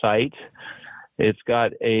to your sight. It's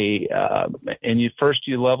got and you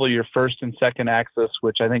level your first and second axis,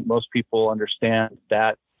 which I think most people understand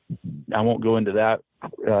that. I won't go into that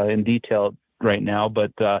in detail right now,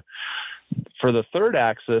 but for the third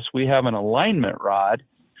axis, we have an alignment rod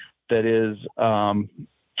that is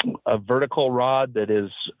a vertical rod that is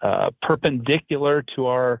perpendicular to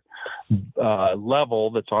our level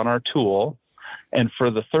that's on our tool. And for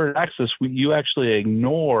the third axis, you actually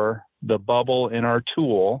ignore the bubble in our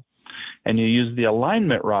tool and you use the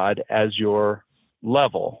alignment rod as your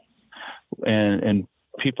level. And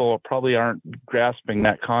people probably aren't grasping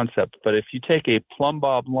that concept, but if you take a plumb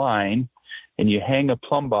bob line and you hang a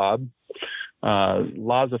plumb bob,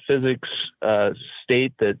 laws of physics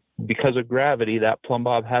state that because of gravity, that plumb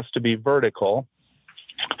bob has to be vertical.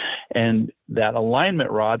 And that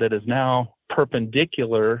alignment rod that is now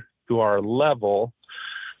perpendicular to our level,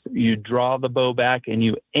 you draw the bow back and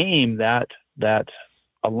you aim that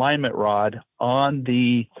alignment rod on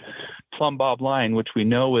the plumb bob line, which we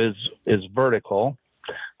know is vertical.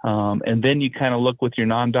 And then you kind of look with your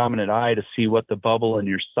non-dominant eye to see what the bubble in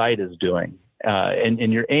your sight is doing.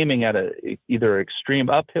 And you're aiming at either extreme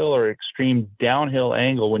uphill or extreme downhill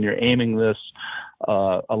angle when you're aiming this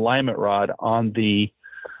alignment rod on the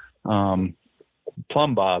plumb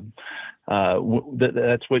bob.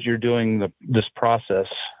 That's what you're doing this process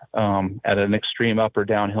at an extreme up or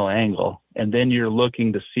downhill angle. And then you're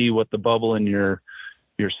looking to see what the bubble in your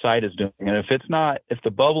sight is doing. And if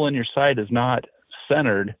the bubble in your sight is not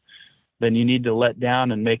centered, then you need to let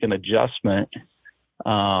down and make an adjustment.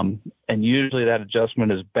 And usually that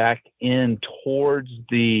adjustment is back in towards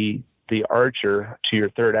the archer to your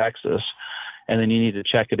third axis. And then you need to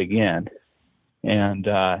check it again. And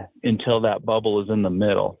until that bubble is in the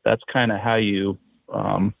middle. That's kind of how you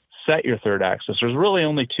set your third axis. There's really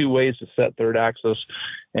only two ways to set third axis.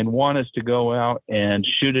 And one is to go out and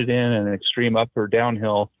shoot it in an extreme up or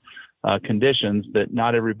downhill conditions that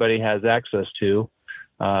not everybody has access to,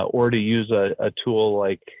 or to use a tool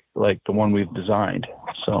like the one we've designed.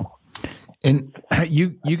 So, and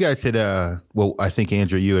you guys had well, I think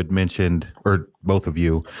Andrew, you had mentioned, or both of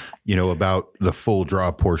you, about the full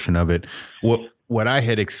draw portion of it. What I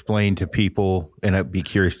had explained to people, and I'd be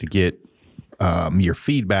curious to get your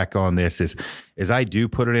feedback on this, is I do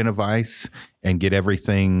put it in a vise and get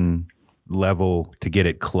everything level to get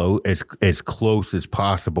it as close as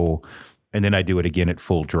possible. And then I do it again at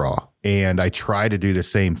full draw. And I try to do the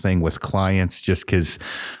same thing with clients just because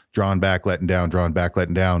drawn back, letting down.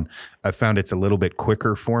 I found it's a little bit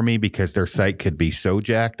quicker for me because their sight could be so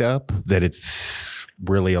jacked up that it's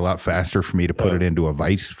really a lot faster for me to put it into a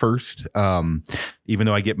vise first. Even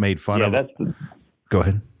though I get made fun of. Go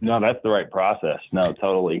ahead. No, that's the right process. No,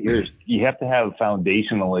 totally. You have to have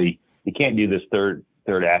foundationally, you can't do this third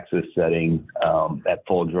axis setting at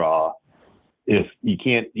full draw. If you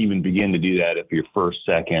can't even begin to do that if your first,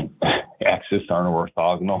 second axis aren't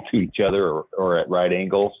orthogonal to each other or at right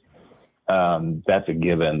angles, that's a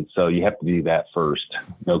given. So you have to do that first,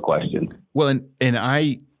 no question. Well, and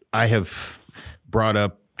I have brought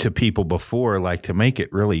up to people before, like, to make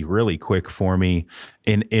it really, really quick for me,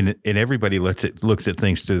 and everybody looks at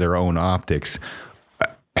things through their own optics.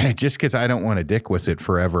 Just because I don't want to dick with it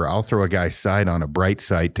forever, I'll throw a guy's sight on a bright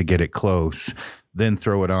sight to get it close, then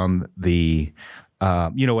throw it on the,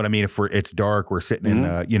 you know what I mean? If it's dark, we're sitting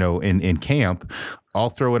in, in camp, I'll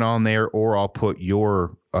throw it on there, or I'll put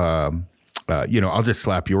your, I'll just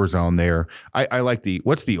slap yours on there. I like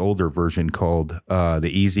what's the older version called? The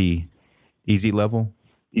easy level?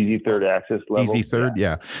 Easy third axis level. Easy third,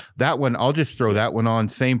 yeah. That one, I'll just throw that one on.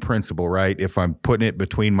 Same principle, right? If I'm putting it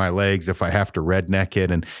between my legs, if I have to redneck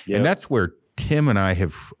it. And that's where Tim and I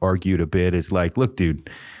have argued a bit, is like, look, dude,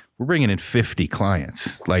 we're bringing in 50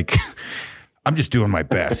 clients. Like, I'm just doing my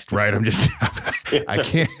best, right?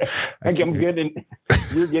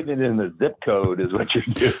 You're getting it in the zip code is what you're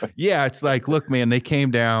doing. Yeah. It's like, look, man, they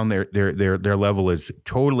came down, their level is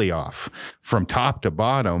totally off from top to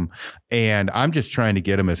bottom. And I'm just trying to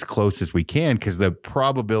get them as close as we can. Cause the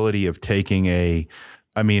probability of taking and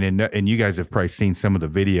you guys have probably seen some of the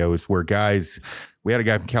videos where we had a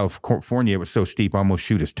guy from California. It was so steep, almost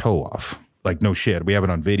shoot his toe off. Like, no shit. We have it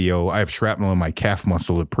on video. I have shrapnel in my calf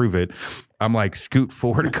muscle to prove it. I'm like, scoot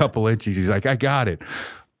forward a couple inches. He's like, I got it.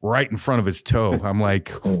 Right in front of his toe. I'm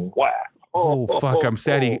like, wow. Oh, fuck.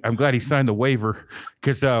 I'm glad he signed the waiver,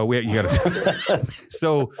 because you got to.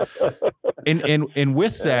 So, and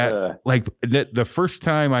with that, like the first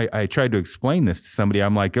time I tried to explain this to somebody,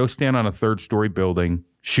 I'm like, go stand on a 3rd-story building,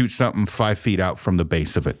 shoot something 5 feet out from the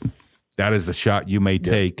base of it. That is the shot you may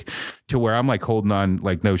take. To where I'm like holding on,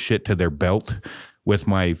 like, no shit, to their belt with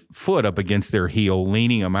my foot up against their heel,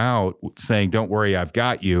 leaning them out, saying, don't worry, I've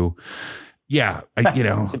got you. Yeah.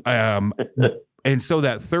 And so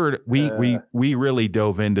that third, we really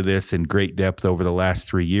dove into this in great depth over the last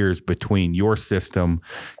 3 years, between your system,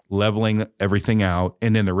 leveling everything out,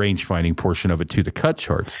 and then the range finding portion of it to the cut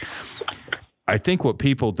charts. I think what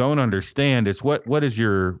people don't understand is what is it,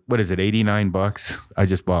 $89? I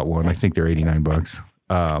just bought one. I think they're $89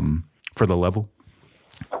 for the level.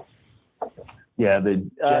 Yeah, the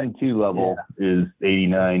Gen 2 level is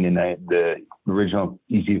 $89, and the original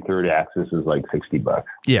easy third axis is like $60.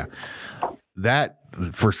 Yeah. That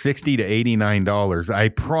for $60 to $89, I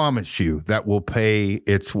promise you that will pay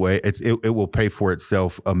its way. It will pay for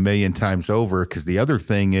itself a million times over, because the other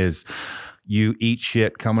thing is, you eat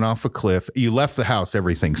shit coming off a cliff. You left the house,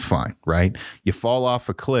 everything's fine, right? You fall off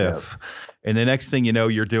a cliff, and the next thing you know,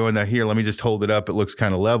 you're doing here, let me just hold it up. It looks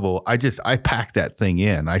kind of level. I pack that thing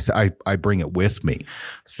in. I bring it with me.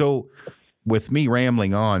 So with me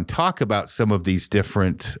rambling on, talk about some of these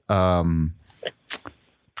different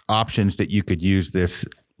options that you could use this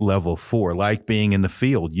level 4, like being in the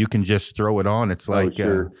field. You can just throw it on. It's like,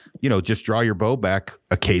 sure. Just draw your bow back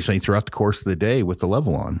occasionally throughout the course of the day with the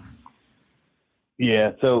level on.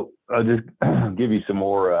 Yeah. So I'll just give you some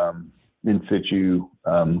more in situ,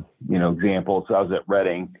 examples. So I was at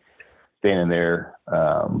Reading, standing there.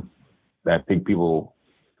 I think people,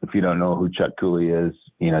 if you don't know who Chuck Cooley is,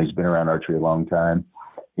 he's been around archery a long time.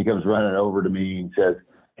 He comes running over to me and says,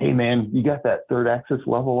 "Hey man, you got that third axis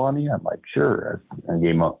level on you?" I'm like, "Sure." I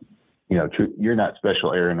gave him you're not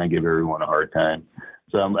special, Aaron. I give everyone a hard time.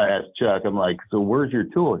 So I asked Chuck, I'm like, "So where's your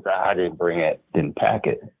tool?" He said, "I didn't bring it, didn't pack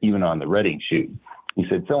it, even on the Reading shoot." He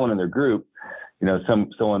said, someone in their group,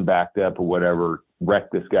 someone backed up or whatever,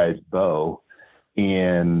 wrecked this guy's bow,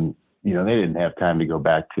 and they didn't have time to go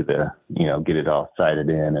back to get it all sighted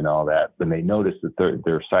in and all that. But they noticed that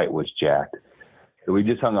their sight was jacked. So we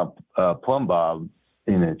just hung up a plumb bob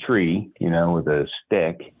in a tree, with a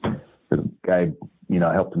stick. The guy,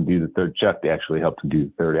 helped him do the third. Chuck actually helped him do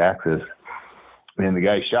the third axis. And the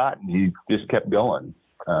guy shot, and he just kept going.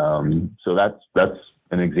 So that's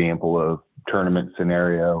an example of tournament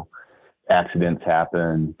scenario. Accidents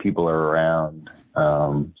happen, people are around,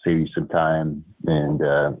 save you some time and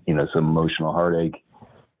some emotional heartache.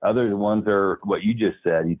 Other ones are what you just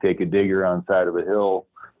said. You take a digger on the side of a hill,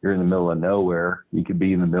 you're in the middle of nowhere. You could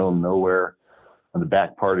be in the middle of nowhere on the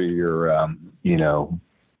back part of your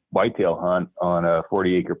whitetail hunt on a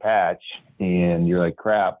 40-acre patch, and you're like,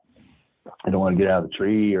 crap, I don't want to get out of the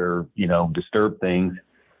tree or disturb things.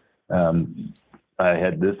 I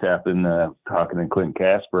had this happen talking to Clint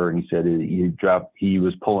Casper, and he said he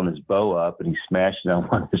was pulling his bow up and he smashed it on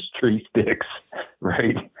one of his tree sticks,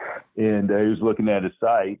 right? And he was looking at his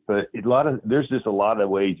sight, but there's just a lot of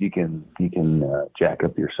ways you can jack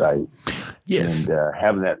up your sight. Yes. And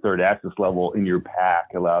having that third axis level in your pack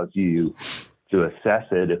allows you to assess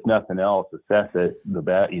it. If nothing else, assess it.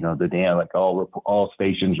 The damn, like all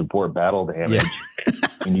stations report battle damage,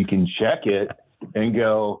 and you can check it and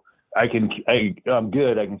go, I'm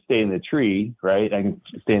good. I can stay in the tree, right? I can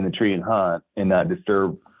stay in the tree and hunt and not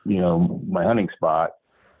disturb, my hunting spot,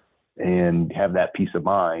 and have that peace of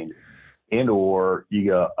mind. And or you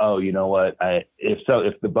go, oh, you know what?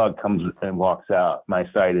 If the bug comes and walks out, my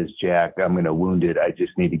sight is jacked. I'm going to wound it. I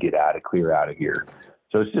just need to clear out of here.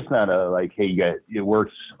 So it's just not it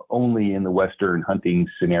works only in the Western hunting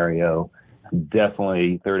scenario.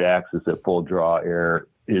 Definitely third axis at full draw air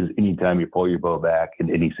is anytime you pull your bow back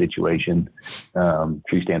in any situation,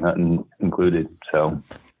 tree stand hunting included. So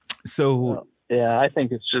yeah, I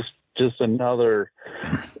think it's just another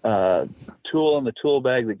tool in the tool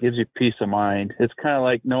bag that gives you peace of mind. It's kind of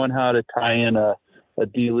like knowing how to tie in a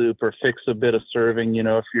D-loop or fix a bit of serving.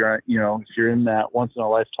 If you're in that once in a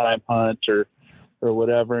lifetime hunt or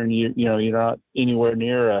whatever, and you're not anywhere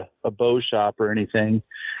near a bow shop or anything,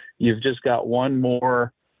 you've just got one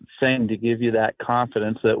more thing to give you that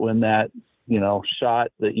confidence that when that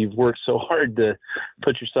shot that you've worked so hard to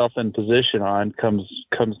put yourself in position on comes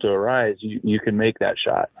to arise, you can make that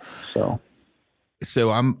shot.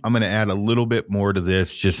 So I'm going to add a little bit more to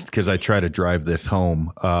this just because I try to drive this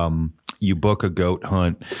home. You book a goat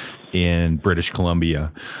hunt in British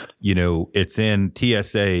Columbia, it's in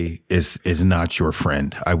TSA is not your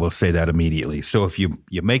friend. I will say that immediately. So if you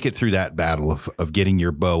make it through that battle of getting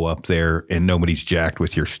your bow up there and nobody's jacked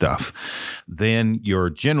with your stuff, then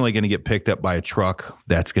you're generally going to get picked up by a truck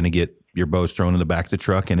that's going to get your bow's thrown in the back of the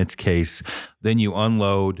truck in its case. Then you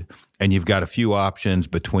unload, and you've got a few options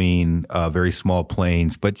between very small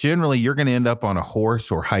planes, but generally you're going to end up on a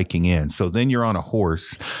horse or hiking in. So then you're on a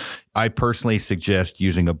horse. I personally suggest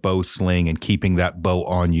using a bow sling and keeping that bow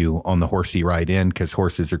on you on the horse you ride in, because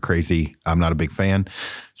horses are crazy. I'm not a big fan.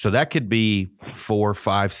 So that could be 4,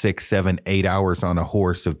 5, 6, 7, 8 hours on a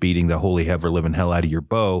horse of beating the holy ever living hell out of your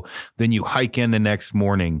bow. Then you hike in the next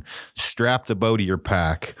morning, strap the bow to your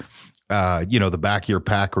pack, the back of your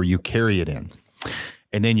pack, or you carry it in.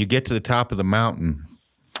 And then you get to the top of the mountain,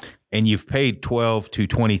 and you've paid $12,000 to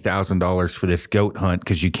 $20,000 for this goat hunt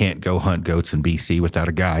because you can't go hunt goats in BC without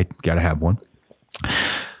a guide. Got to have one.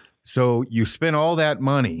 So you spent all that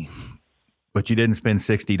money, but you didn't spend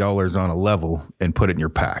 $60 on a level and put it in your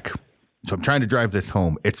pack. So I'm trying to drive this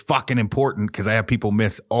home. It's fucking important because I have people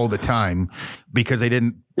miss all the time because they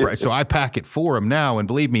didn't. So I pack it for them now. And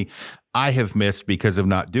believe me, I have missed because of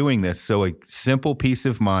not doing this. So a simple peace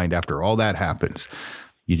of mind after all that happens,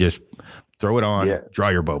 you just throw it on, draw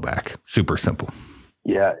your bow back. Super simple.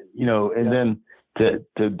 Yeah. And then to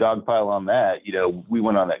dogpile on that, we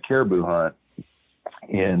went on that caribou hunt,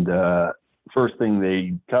 and first thing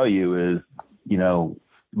they tell you is,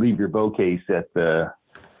 leave your bow case at the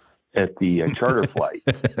at the charter flight.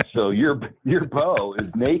 So your bow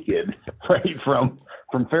is naked, right, from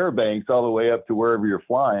Fairbanks all the way up to wherever you're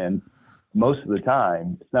flying. Most of the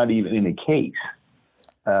time, it's not even in a case.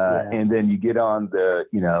 And then you get on the,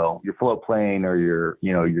 your float plane or your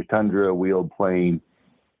Tundra wheeled plane,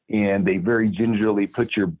 and they very gingerly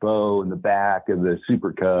put your bow in the back of the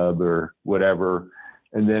Super Cub or whatever.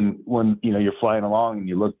 And then when, you're flying along and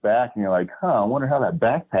you look back and you're like, I wonder how that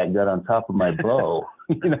backpack got on top of my bow.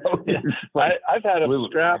 I've had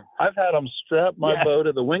them strap my bow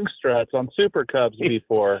to the wing struts on Super Cubs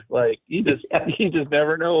before. Like you just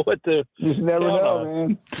never know what to. You just never know,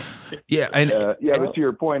 man. Yeah, and but to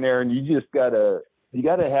your point, Aaron, you just gotta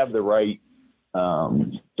have the right.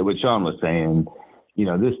 What Sean was saying,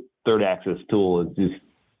 this third axis tool is just,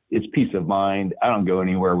 it's peace of mind. I don't go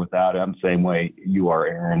anywhere without it. I'm the same way you are,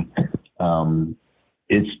 Aaron.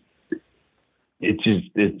 It's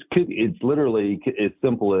literally as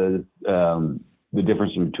simple as the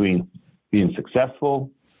difference between being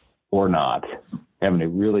successful or not, having a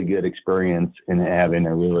really good experience and having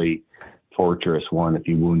a really torturous one if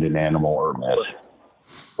you wound an animal or miss.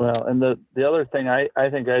 Well, and the other thing I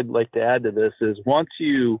think I'd like to add to this is once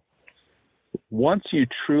you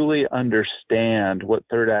truly understand what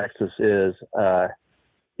third axis is,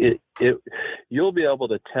 you'll be able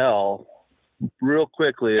to tell real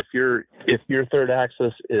quickly if your third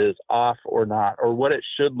axis is off or not, or what it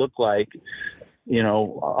should look like,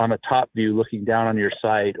 on a top view looking down on your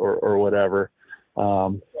sight or whatever.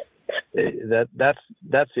 That's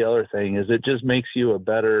the other thing, is it just makes you a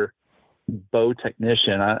better bow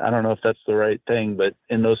technician. I don't know if that's the right thing, but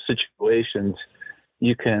in those situations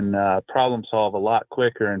you can problem solve a lot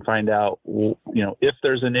quicker and find out, if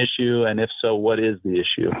there's an issue, and if so, what is the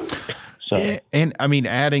issue. So, and I mean,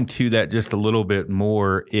 adding to that just a little bit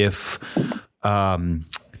more, if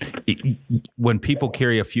when people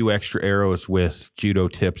carry a few extra arrows with judo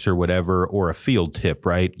tips or whatever, or a field tip,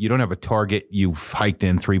 right? You don't have a target. You've hiked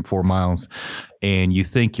in 3-4 miles and you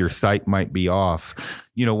think your sight might be off.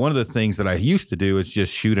 One of the things that I used to do is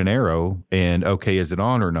just shoot an arrow and, okay, is it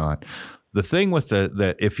on or not? The thing with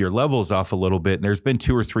that if your level is off a little bit, and there's been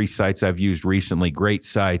 2 or 3 sites I've used recently, great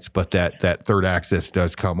sites, but that third axis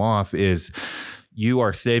does come off, is you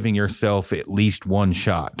are saving yourself at least one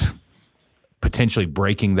shot, potentially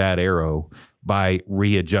breaking that arrow by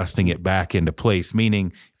readjusting it back into place.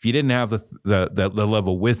 Meaning, if you didn't have the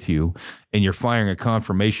level with you and you're firing a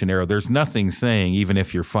confirmation arrow, there's nothing saying, even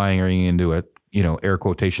if you're firing into a air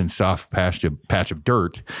quotation soft patch of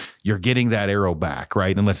dirt, you're getting that arrow back,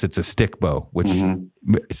 right? Unless it's a stick bow, which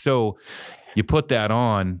so you put that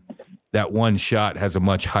on, that one shot has a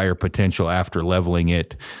much higher potential after leveling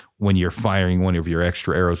it when you're firing one of your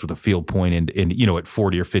extra arrows with a field point and at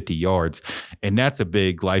 40 or 50 yards. And that's a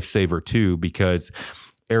big lifesaver too, because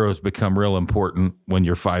arrows become real important when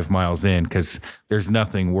you're 5 miles in, because there's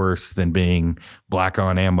nothing worse than being black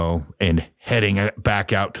on ammo and heading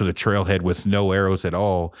back out to the trailhead with no arrows at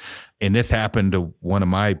all. And this happened to one of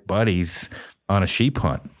my buddies on a sheep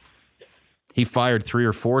hunt. He fired 3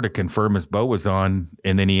 or 4 to confirm his bow was on,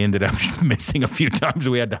 and then he ended up missing a few times.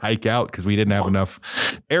 We had to hike out because we didn't have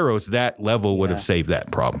enough arrows. That level would have saved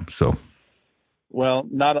that problem. So, well,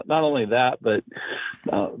 not only that, but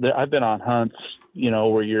I've been on hunts,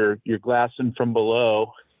 where you're glassing from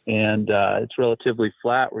below, and it's relatively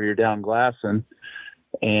flat where you're down glassing.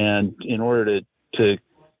 And in order to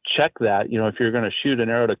check that, if you're going to shoot an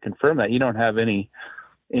arrow to confirm that, you don't have any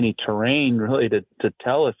terrain really to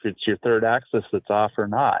tell if it's your third axis that's off or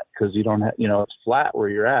not, because you don't have, it's flat where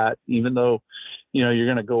you're at, even though, you're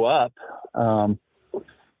going to go up. So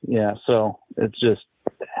it's just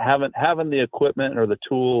having the equipment or the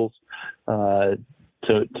tools to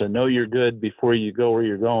know you're good before you go where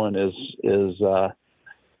you're going is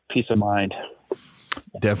peace of mind.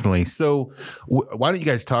 Definitely. So why don't you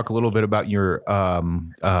guys talk a little bit about your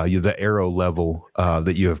the arrow level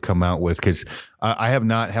that you have come out with? Because I have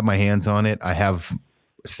not had my hands on it. I have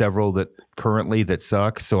several that currently that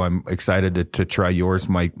suck. So I'm excited to try yours.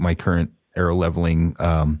 My current arrow leveling,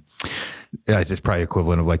 it's probably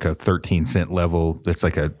equivalent of like a 13-cent level. That's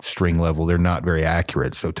like a string level. They're not very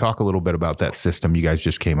accurate. So talk a little bit about that system you guys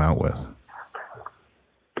just came out with.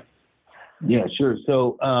 Yeah, sure.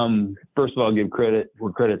 So first of all, I'll give credit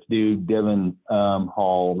where credit's due. Devin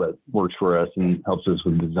Hall, that works for us and helps us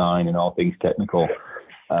with design and all things technical.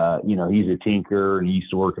 He's a tinker and he used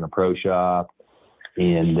to work in a pro shop,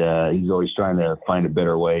 and he's always trying to find a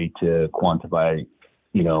better way to quantify,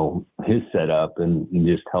 his setup and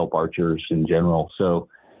just help archers in general. So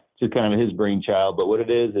it's kind of his brainchild. But what it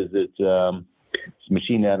is it's It's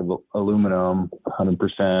machined out of aluminum,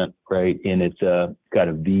 100%, right? And it's got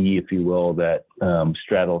a V, if you will, that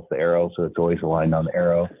straddles the arrow, so it's always aligned on the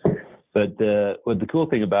arrow. But the cool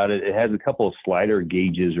thing about it, it has a couple of slider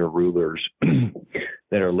gauges or rulers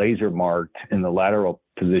that are laser marked in the lateral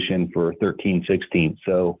position for 13/16.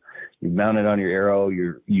 So you mount it on your arrow,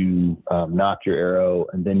 you knock your arrow,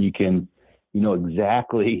 and then you know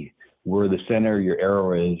exactly where the center of your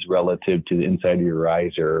arrow is relative to the inside of your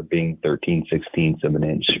riser, being 13/16 of an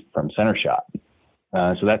inch from center shot.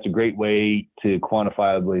 So that's a great way to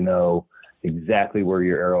quantifiably know exactly where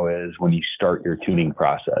your arrow is when you start your tuning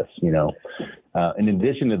process. In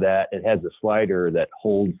addition to that, it has a slider that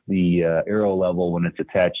holds the arrow level when it's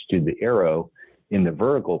attached to the arrow in the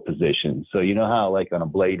vertical position. So you know how, like on a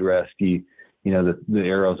blade rest, the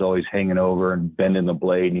arrow's always hanging over and bending the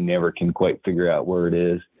blade, and you never can quite figure out where it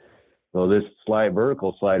is. So this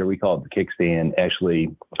vertical slider, we call it the kickstand,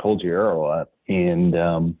 actually holds your arrow up. And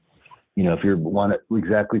if you want it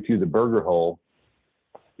exactly through the burger hole,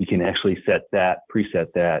 you can actually preset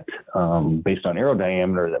that based on arrow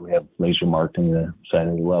diameter that we have laser marked in the side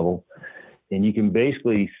of the level. And you can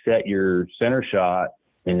basically set your center shot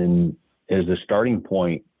and as a starting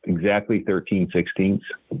point, exactly 13/16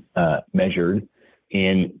 measured,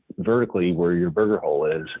 and vertically where your burger hole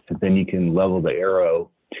is. And then you can level the arrow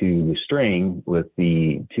to the string with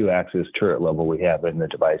the 2-axis turret level we have in the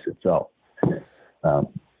device itself.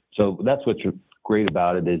 So that's what's great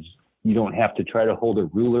about it, is you don't have to try to hold a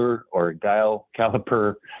ruler or a dial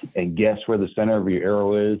caliper and guess where the center of your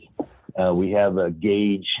arrow is. We have a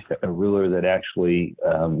gauge, a ruler that actually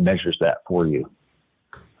measures that for you.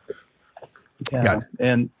 Yeah,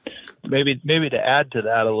 and maybe to add to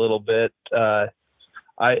that a little bit, a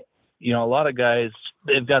lot of guys,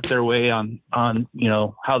 they've got their way on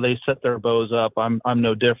how they set their bows up. I'm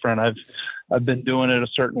no different. I've been doing it a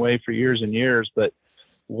certain way for years and years, but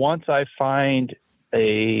once I find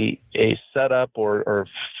a setup or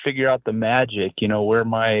figure out the magic, where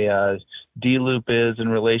my D loop is in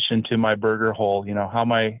relation to my burger hole, how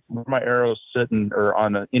where my arrow's sitting or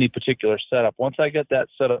on any particular setup. Once I get that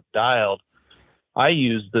setup dialed, I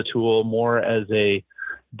use the tool more as a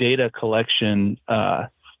data collection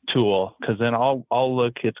tool, because then I'll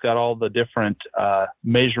look. It's got all the different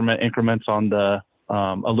measurement increments on the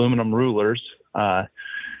aluminum rulers.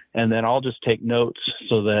 And then I'll just take notes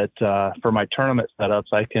so that for my tournament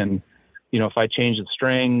setups, I can, if I change the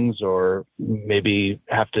strings or maybe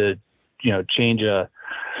have to, change a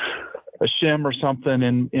shim or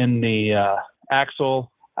something in the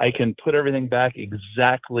axle, I can put everything back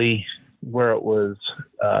exactly where it was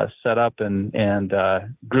set up and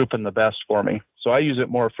grouping the best for me. So I use it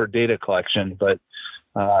more for data collection, but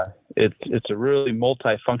it's a really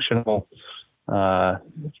multifunctional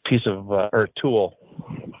piece of or tool.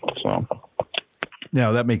 So,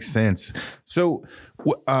 no, that makes sense. So,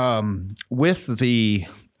 with the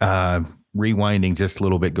rewinding just a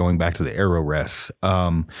little bit, going back to the arrow rests,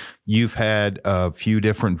 you've had a few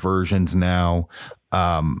different versions now,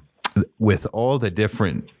 with all the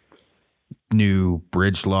different new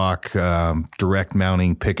bridge lock, direct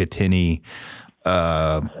mounting Picatinny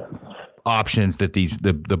options that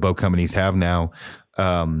the bow companies have now.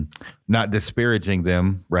 Not disparaging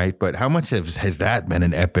them, right? But how much has that been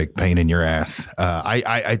an epic pain in your ass?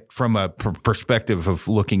 I from a perspective of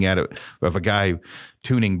looking at it, of a guy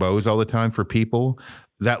tuning bows all the time for people,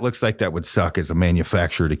 that looks like that would suck as a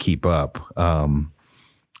manufacturer to keep up.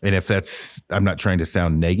 And if that's, I'm not trying to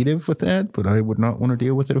sound negative with that, but I would not want to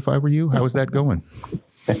deal with it if I were you. How is that going?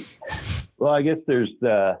 Well, I guess there's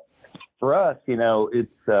for us, it's,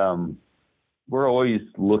 we're always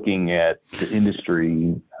looking at the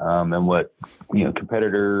industry and what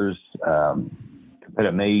competitors,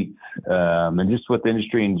 competitive mates, and just what the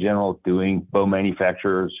industry in general is doing. Bow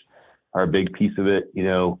manufacturers are a big piece of it.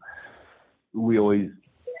 We always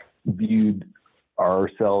viewed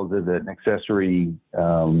ourselves as an accessory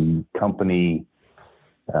company.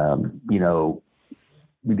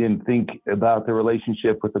 We didn't think about the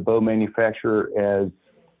relationship with the bow manufacturer as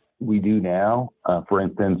we do now. For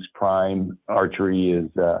instance, Prime Archery is,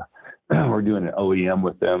 we're doing an OEM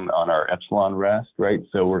with them on our Epsilon rest, right?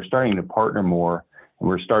 So we're starting to partner more, and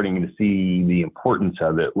we're starting to see the importance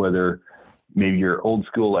of it, whether maybe you're old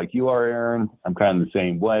school like you are, Aaron. I'm kind of the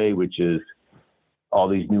same way, which is all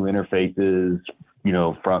these new interfaces,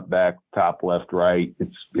 front, back, top, left, right.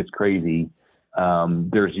 It's crazy.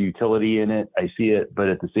 There's utility in it. I see it. But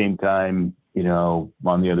at the same time,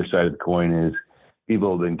 on the other side of the coin is,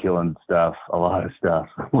 people have been killing a lot of stuff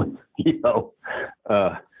with,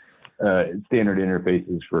 standard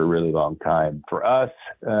interfaces for a really long time. For us,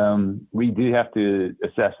 we do have to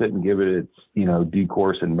assess it and give it its, due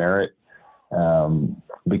course and merit,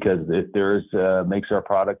 because if there's makes our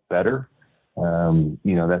product better,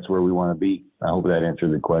 that's where we want to be. I hope that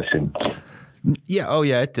answered the question. Yeah. Oh,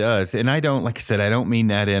 yeah, it does. And I don't, like I said, I don't mean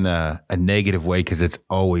that in a negative way, because it's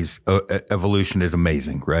always evolution is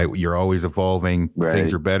amazing, right? You're always evolving. Right.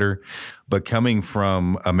 Things are better. But coming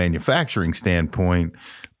from a manufacturing standpoint,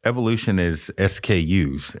 evolution is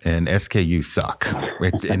SKUs, and SKUs suck.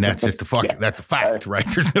 And that's just that's a fact, right?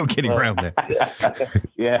 There's no getting around that.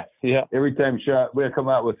 Yeah. Every time we come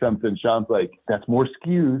out with something, Sean's like, "That's more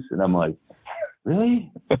SKUs," and I'm like,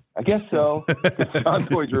 "Really? I guess so."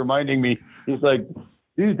 Sean's always reminding me. He's like,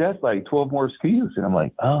 "Dude, that's like 12 more SKUs," and I'm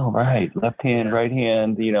like, "Oh, right, left hand, right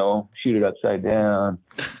hand, shoot it upside down,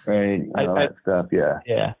 right, that stuff."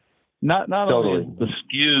 Yeah. Not Totally. only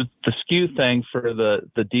is the SKU thing for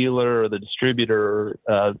the dealer or the distributor,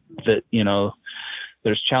 that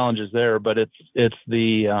there's challenges there, but it's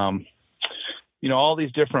the all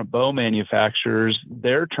these different bow manufacturers,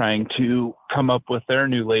 they're trying to come up with their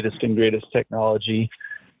new latest and greatest technology,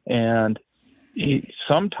 and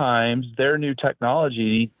sometimes their new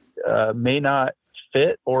technology may not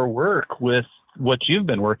fit or work with what you've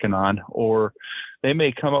been working on, or they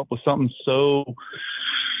may come up with something so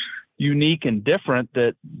unique and different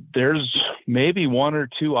that there's maybe one or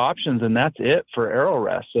two options, and that's it for arrow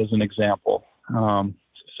rests, as an example.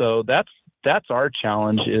 So that's our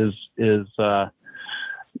challenge is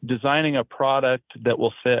designing a product that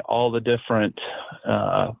will fit all the different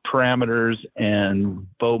parameters and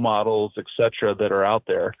bow models, et cetera, that are out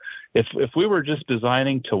there. If we were just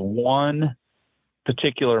designing to one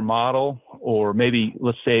particular model, or maybe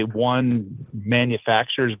let's say one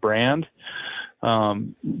manufacturer's brand,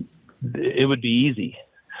 it would be easy.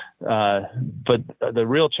 But the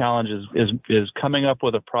real challenge is coming up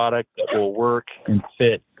with a product that will work and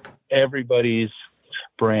fit everybody's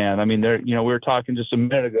brand. I mean, we were talking just a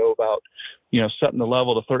minute ago about, setting the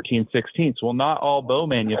level to 13/16. Well, not all bow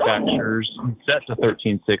manufacturers set to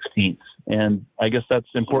 13/16. And I guess that's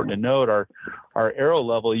important to note. Our arrow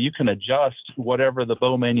level, you can adjust whatever the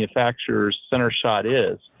bow manufacturer's center shot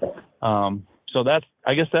is. So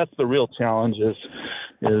I guess that's the real challenge is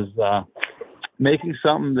making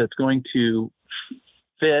something that's going to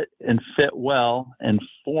fit well and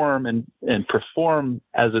form and perform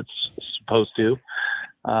as it's supposed to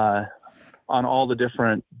on all the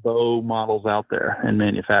different bow models out there and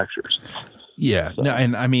manufacturers. Yeah. So. No,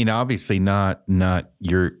 and I mean, obviously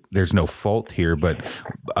there's no fault here, but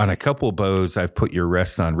on a couple of bows I've put your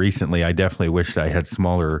rests on recently, I definitely wished I had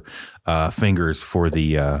smaller fingers for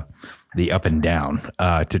the up and down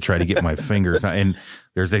to try to get my fingers on. And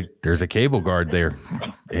there's a cable guard there,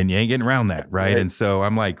 and you ain't getting around that, right? And so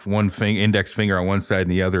I'm like one index finger on one side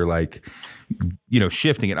and the other, like,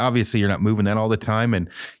 shifting it. Obviously, you're not moving that all the time. And,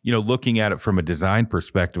 looking at it from a design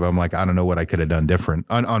perspective, I'm like, I don't know what I could have done different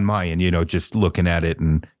on my end, just looking at it.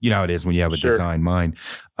 And how it is when you have a design mind.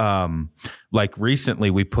 Like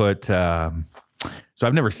recently we put, so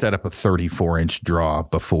I've never set up a 34-inch draw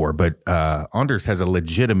before, but Anders has a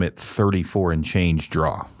legitimate 34 and change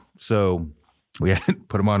draw. So we had to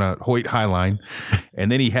put him on a Hoyt Highline,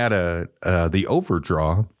 and then he had the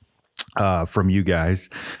overdraw from you guys,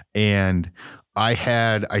 and I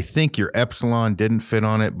think your Epsilon didn't fit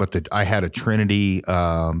on it, but I had a Trinity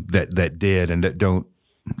that did, and that don't.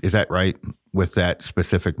 Is that right with that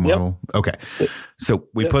specific model? Yep. Okay, so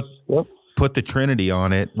we put the Trinity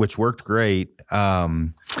on it, which worked great.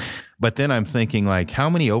 But then I'm thinking, like, how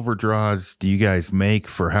many overdraws do you guys make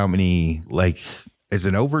for how many? Like, is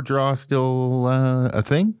an overdraw still a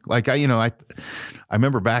thing? Like, I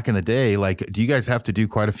remember back in the day, like, do you guys have to do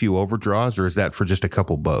quite a few overdraws, or is that for just a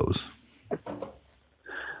couple bows?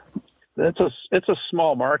 It's a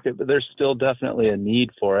small market, but there's still definitely a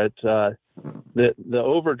need for it. The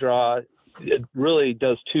overdraw, it really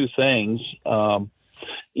does two things.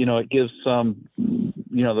 It gives some,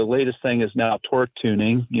 the latest thing is now torque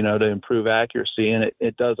tuning, to improve accuracy, and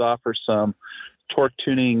it does offer some torque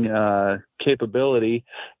tuning capability.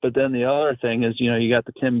 But then the other thing is, you got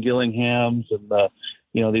the Tim Gillinghams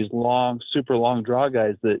and these super long draw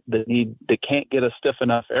guys that can't get a stiff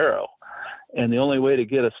enough arrow. And the only way to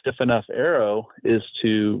get a stiff enough arrow is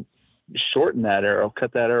to shorten that arrow,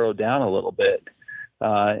 cut that arrow down a little bit.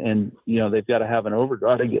 And they've got to have an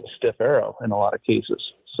overdraw to get a stiff arrow in a lot of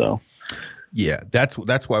cases. So Yeah, that's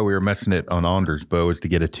why we were messing it on Anders' bow, is to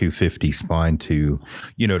get a 250 spine to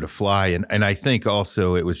fly. And I think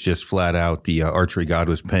also it was just flat out the archery god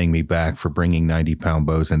was paying me back for bringing 90-pound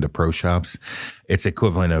bows into pro shops. It's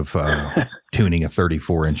equivalent of tuning a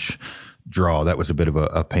 34-inch draw. That was a bit of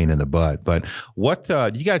a pain in the butt. But what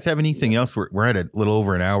do you guys have anything else? We're at a little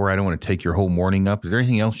over an hour. I don't want to take your whole morning up. Is there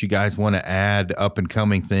anything else you guys want to add? Up and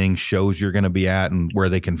coming things, shows you're going to be at, and where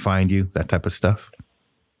they can find you, that type of stuff?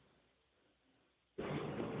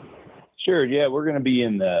 Sure. Yeah, we're going to be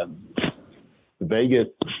in the Vegas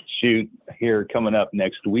shoot here coming up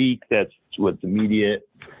next week. That's what's immediate.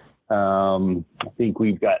 I think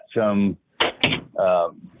we've got some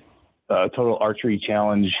total archery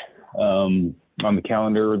challenge on the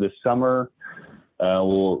calendar this summer.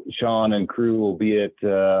 Sean and crew will be at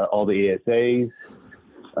all the ASAs.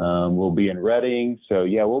 We'll be in Reading. So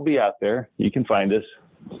yeah, we'll be out there. You can find us.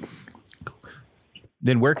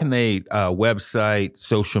 Then where can they, website,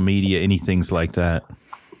 social media, anything like that?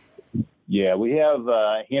 Yeah, we have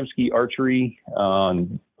Hamskea Archery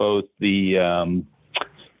on both the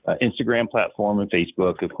Instagram platform and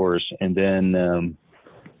Facebook, of course. And then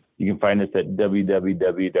you can find us at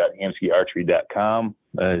www.hamskeaarchery.com.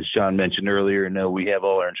 As Sean mentioned earlier, we have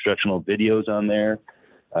all our instructional videos on there.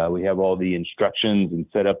 We have all the instructions and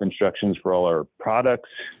setup instructions for all our products.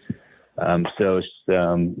 So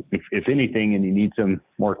if anything, and you need some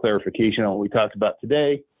more clarification on what we talked about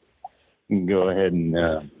today, you can go ahead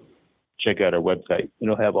and check out our website.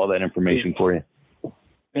 It'll have all that information for you.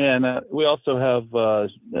 And we also have, where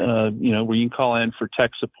you can call in for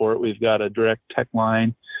tech support. We've got a direct tech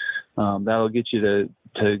line that'll get you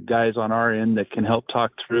to guys on our end that can help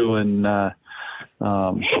talk through and,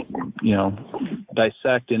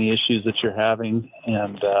 dissect any issues that you're having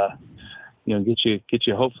and, get you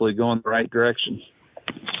hopefully going the right direction.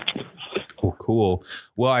 Well, cool.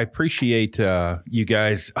 Well, I appreciate you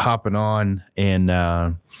guys hopping on and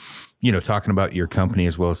talking about your company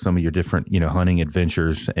as well as some of your different hunting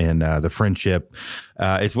adventures and the friendship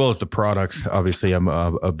as well as the products. Obviously, I'm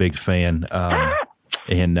a big fan.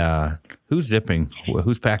 And who's zipping?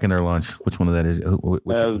 Who's packing their lunch? Which one of that is? That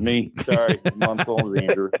was me. Sorry, I'm on phone with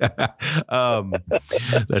Andrew.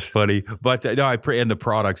 That's funny. But no, and the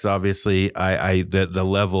products. Obviously, the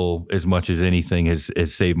level as much as anything has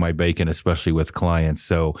saved my bacon, especially with clients.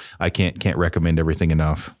 So I can't recommend everything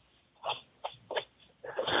enough.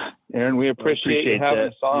 Aaron, we appreciate you having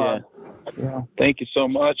us on. Yeah. Thank you so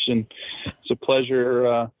much, and it's a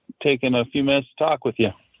pleasure taking a few minutes to talk with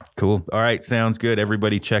you. Cool. All right. Sounds good.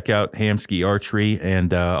 Everybody check out Hamskea Archery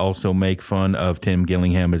and also make fun of Tim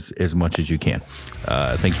Gillingham as much as you can.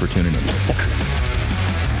 Thanks for tuning in.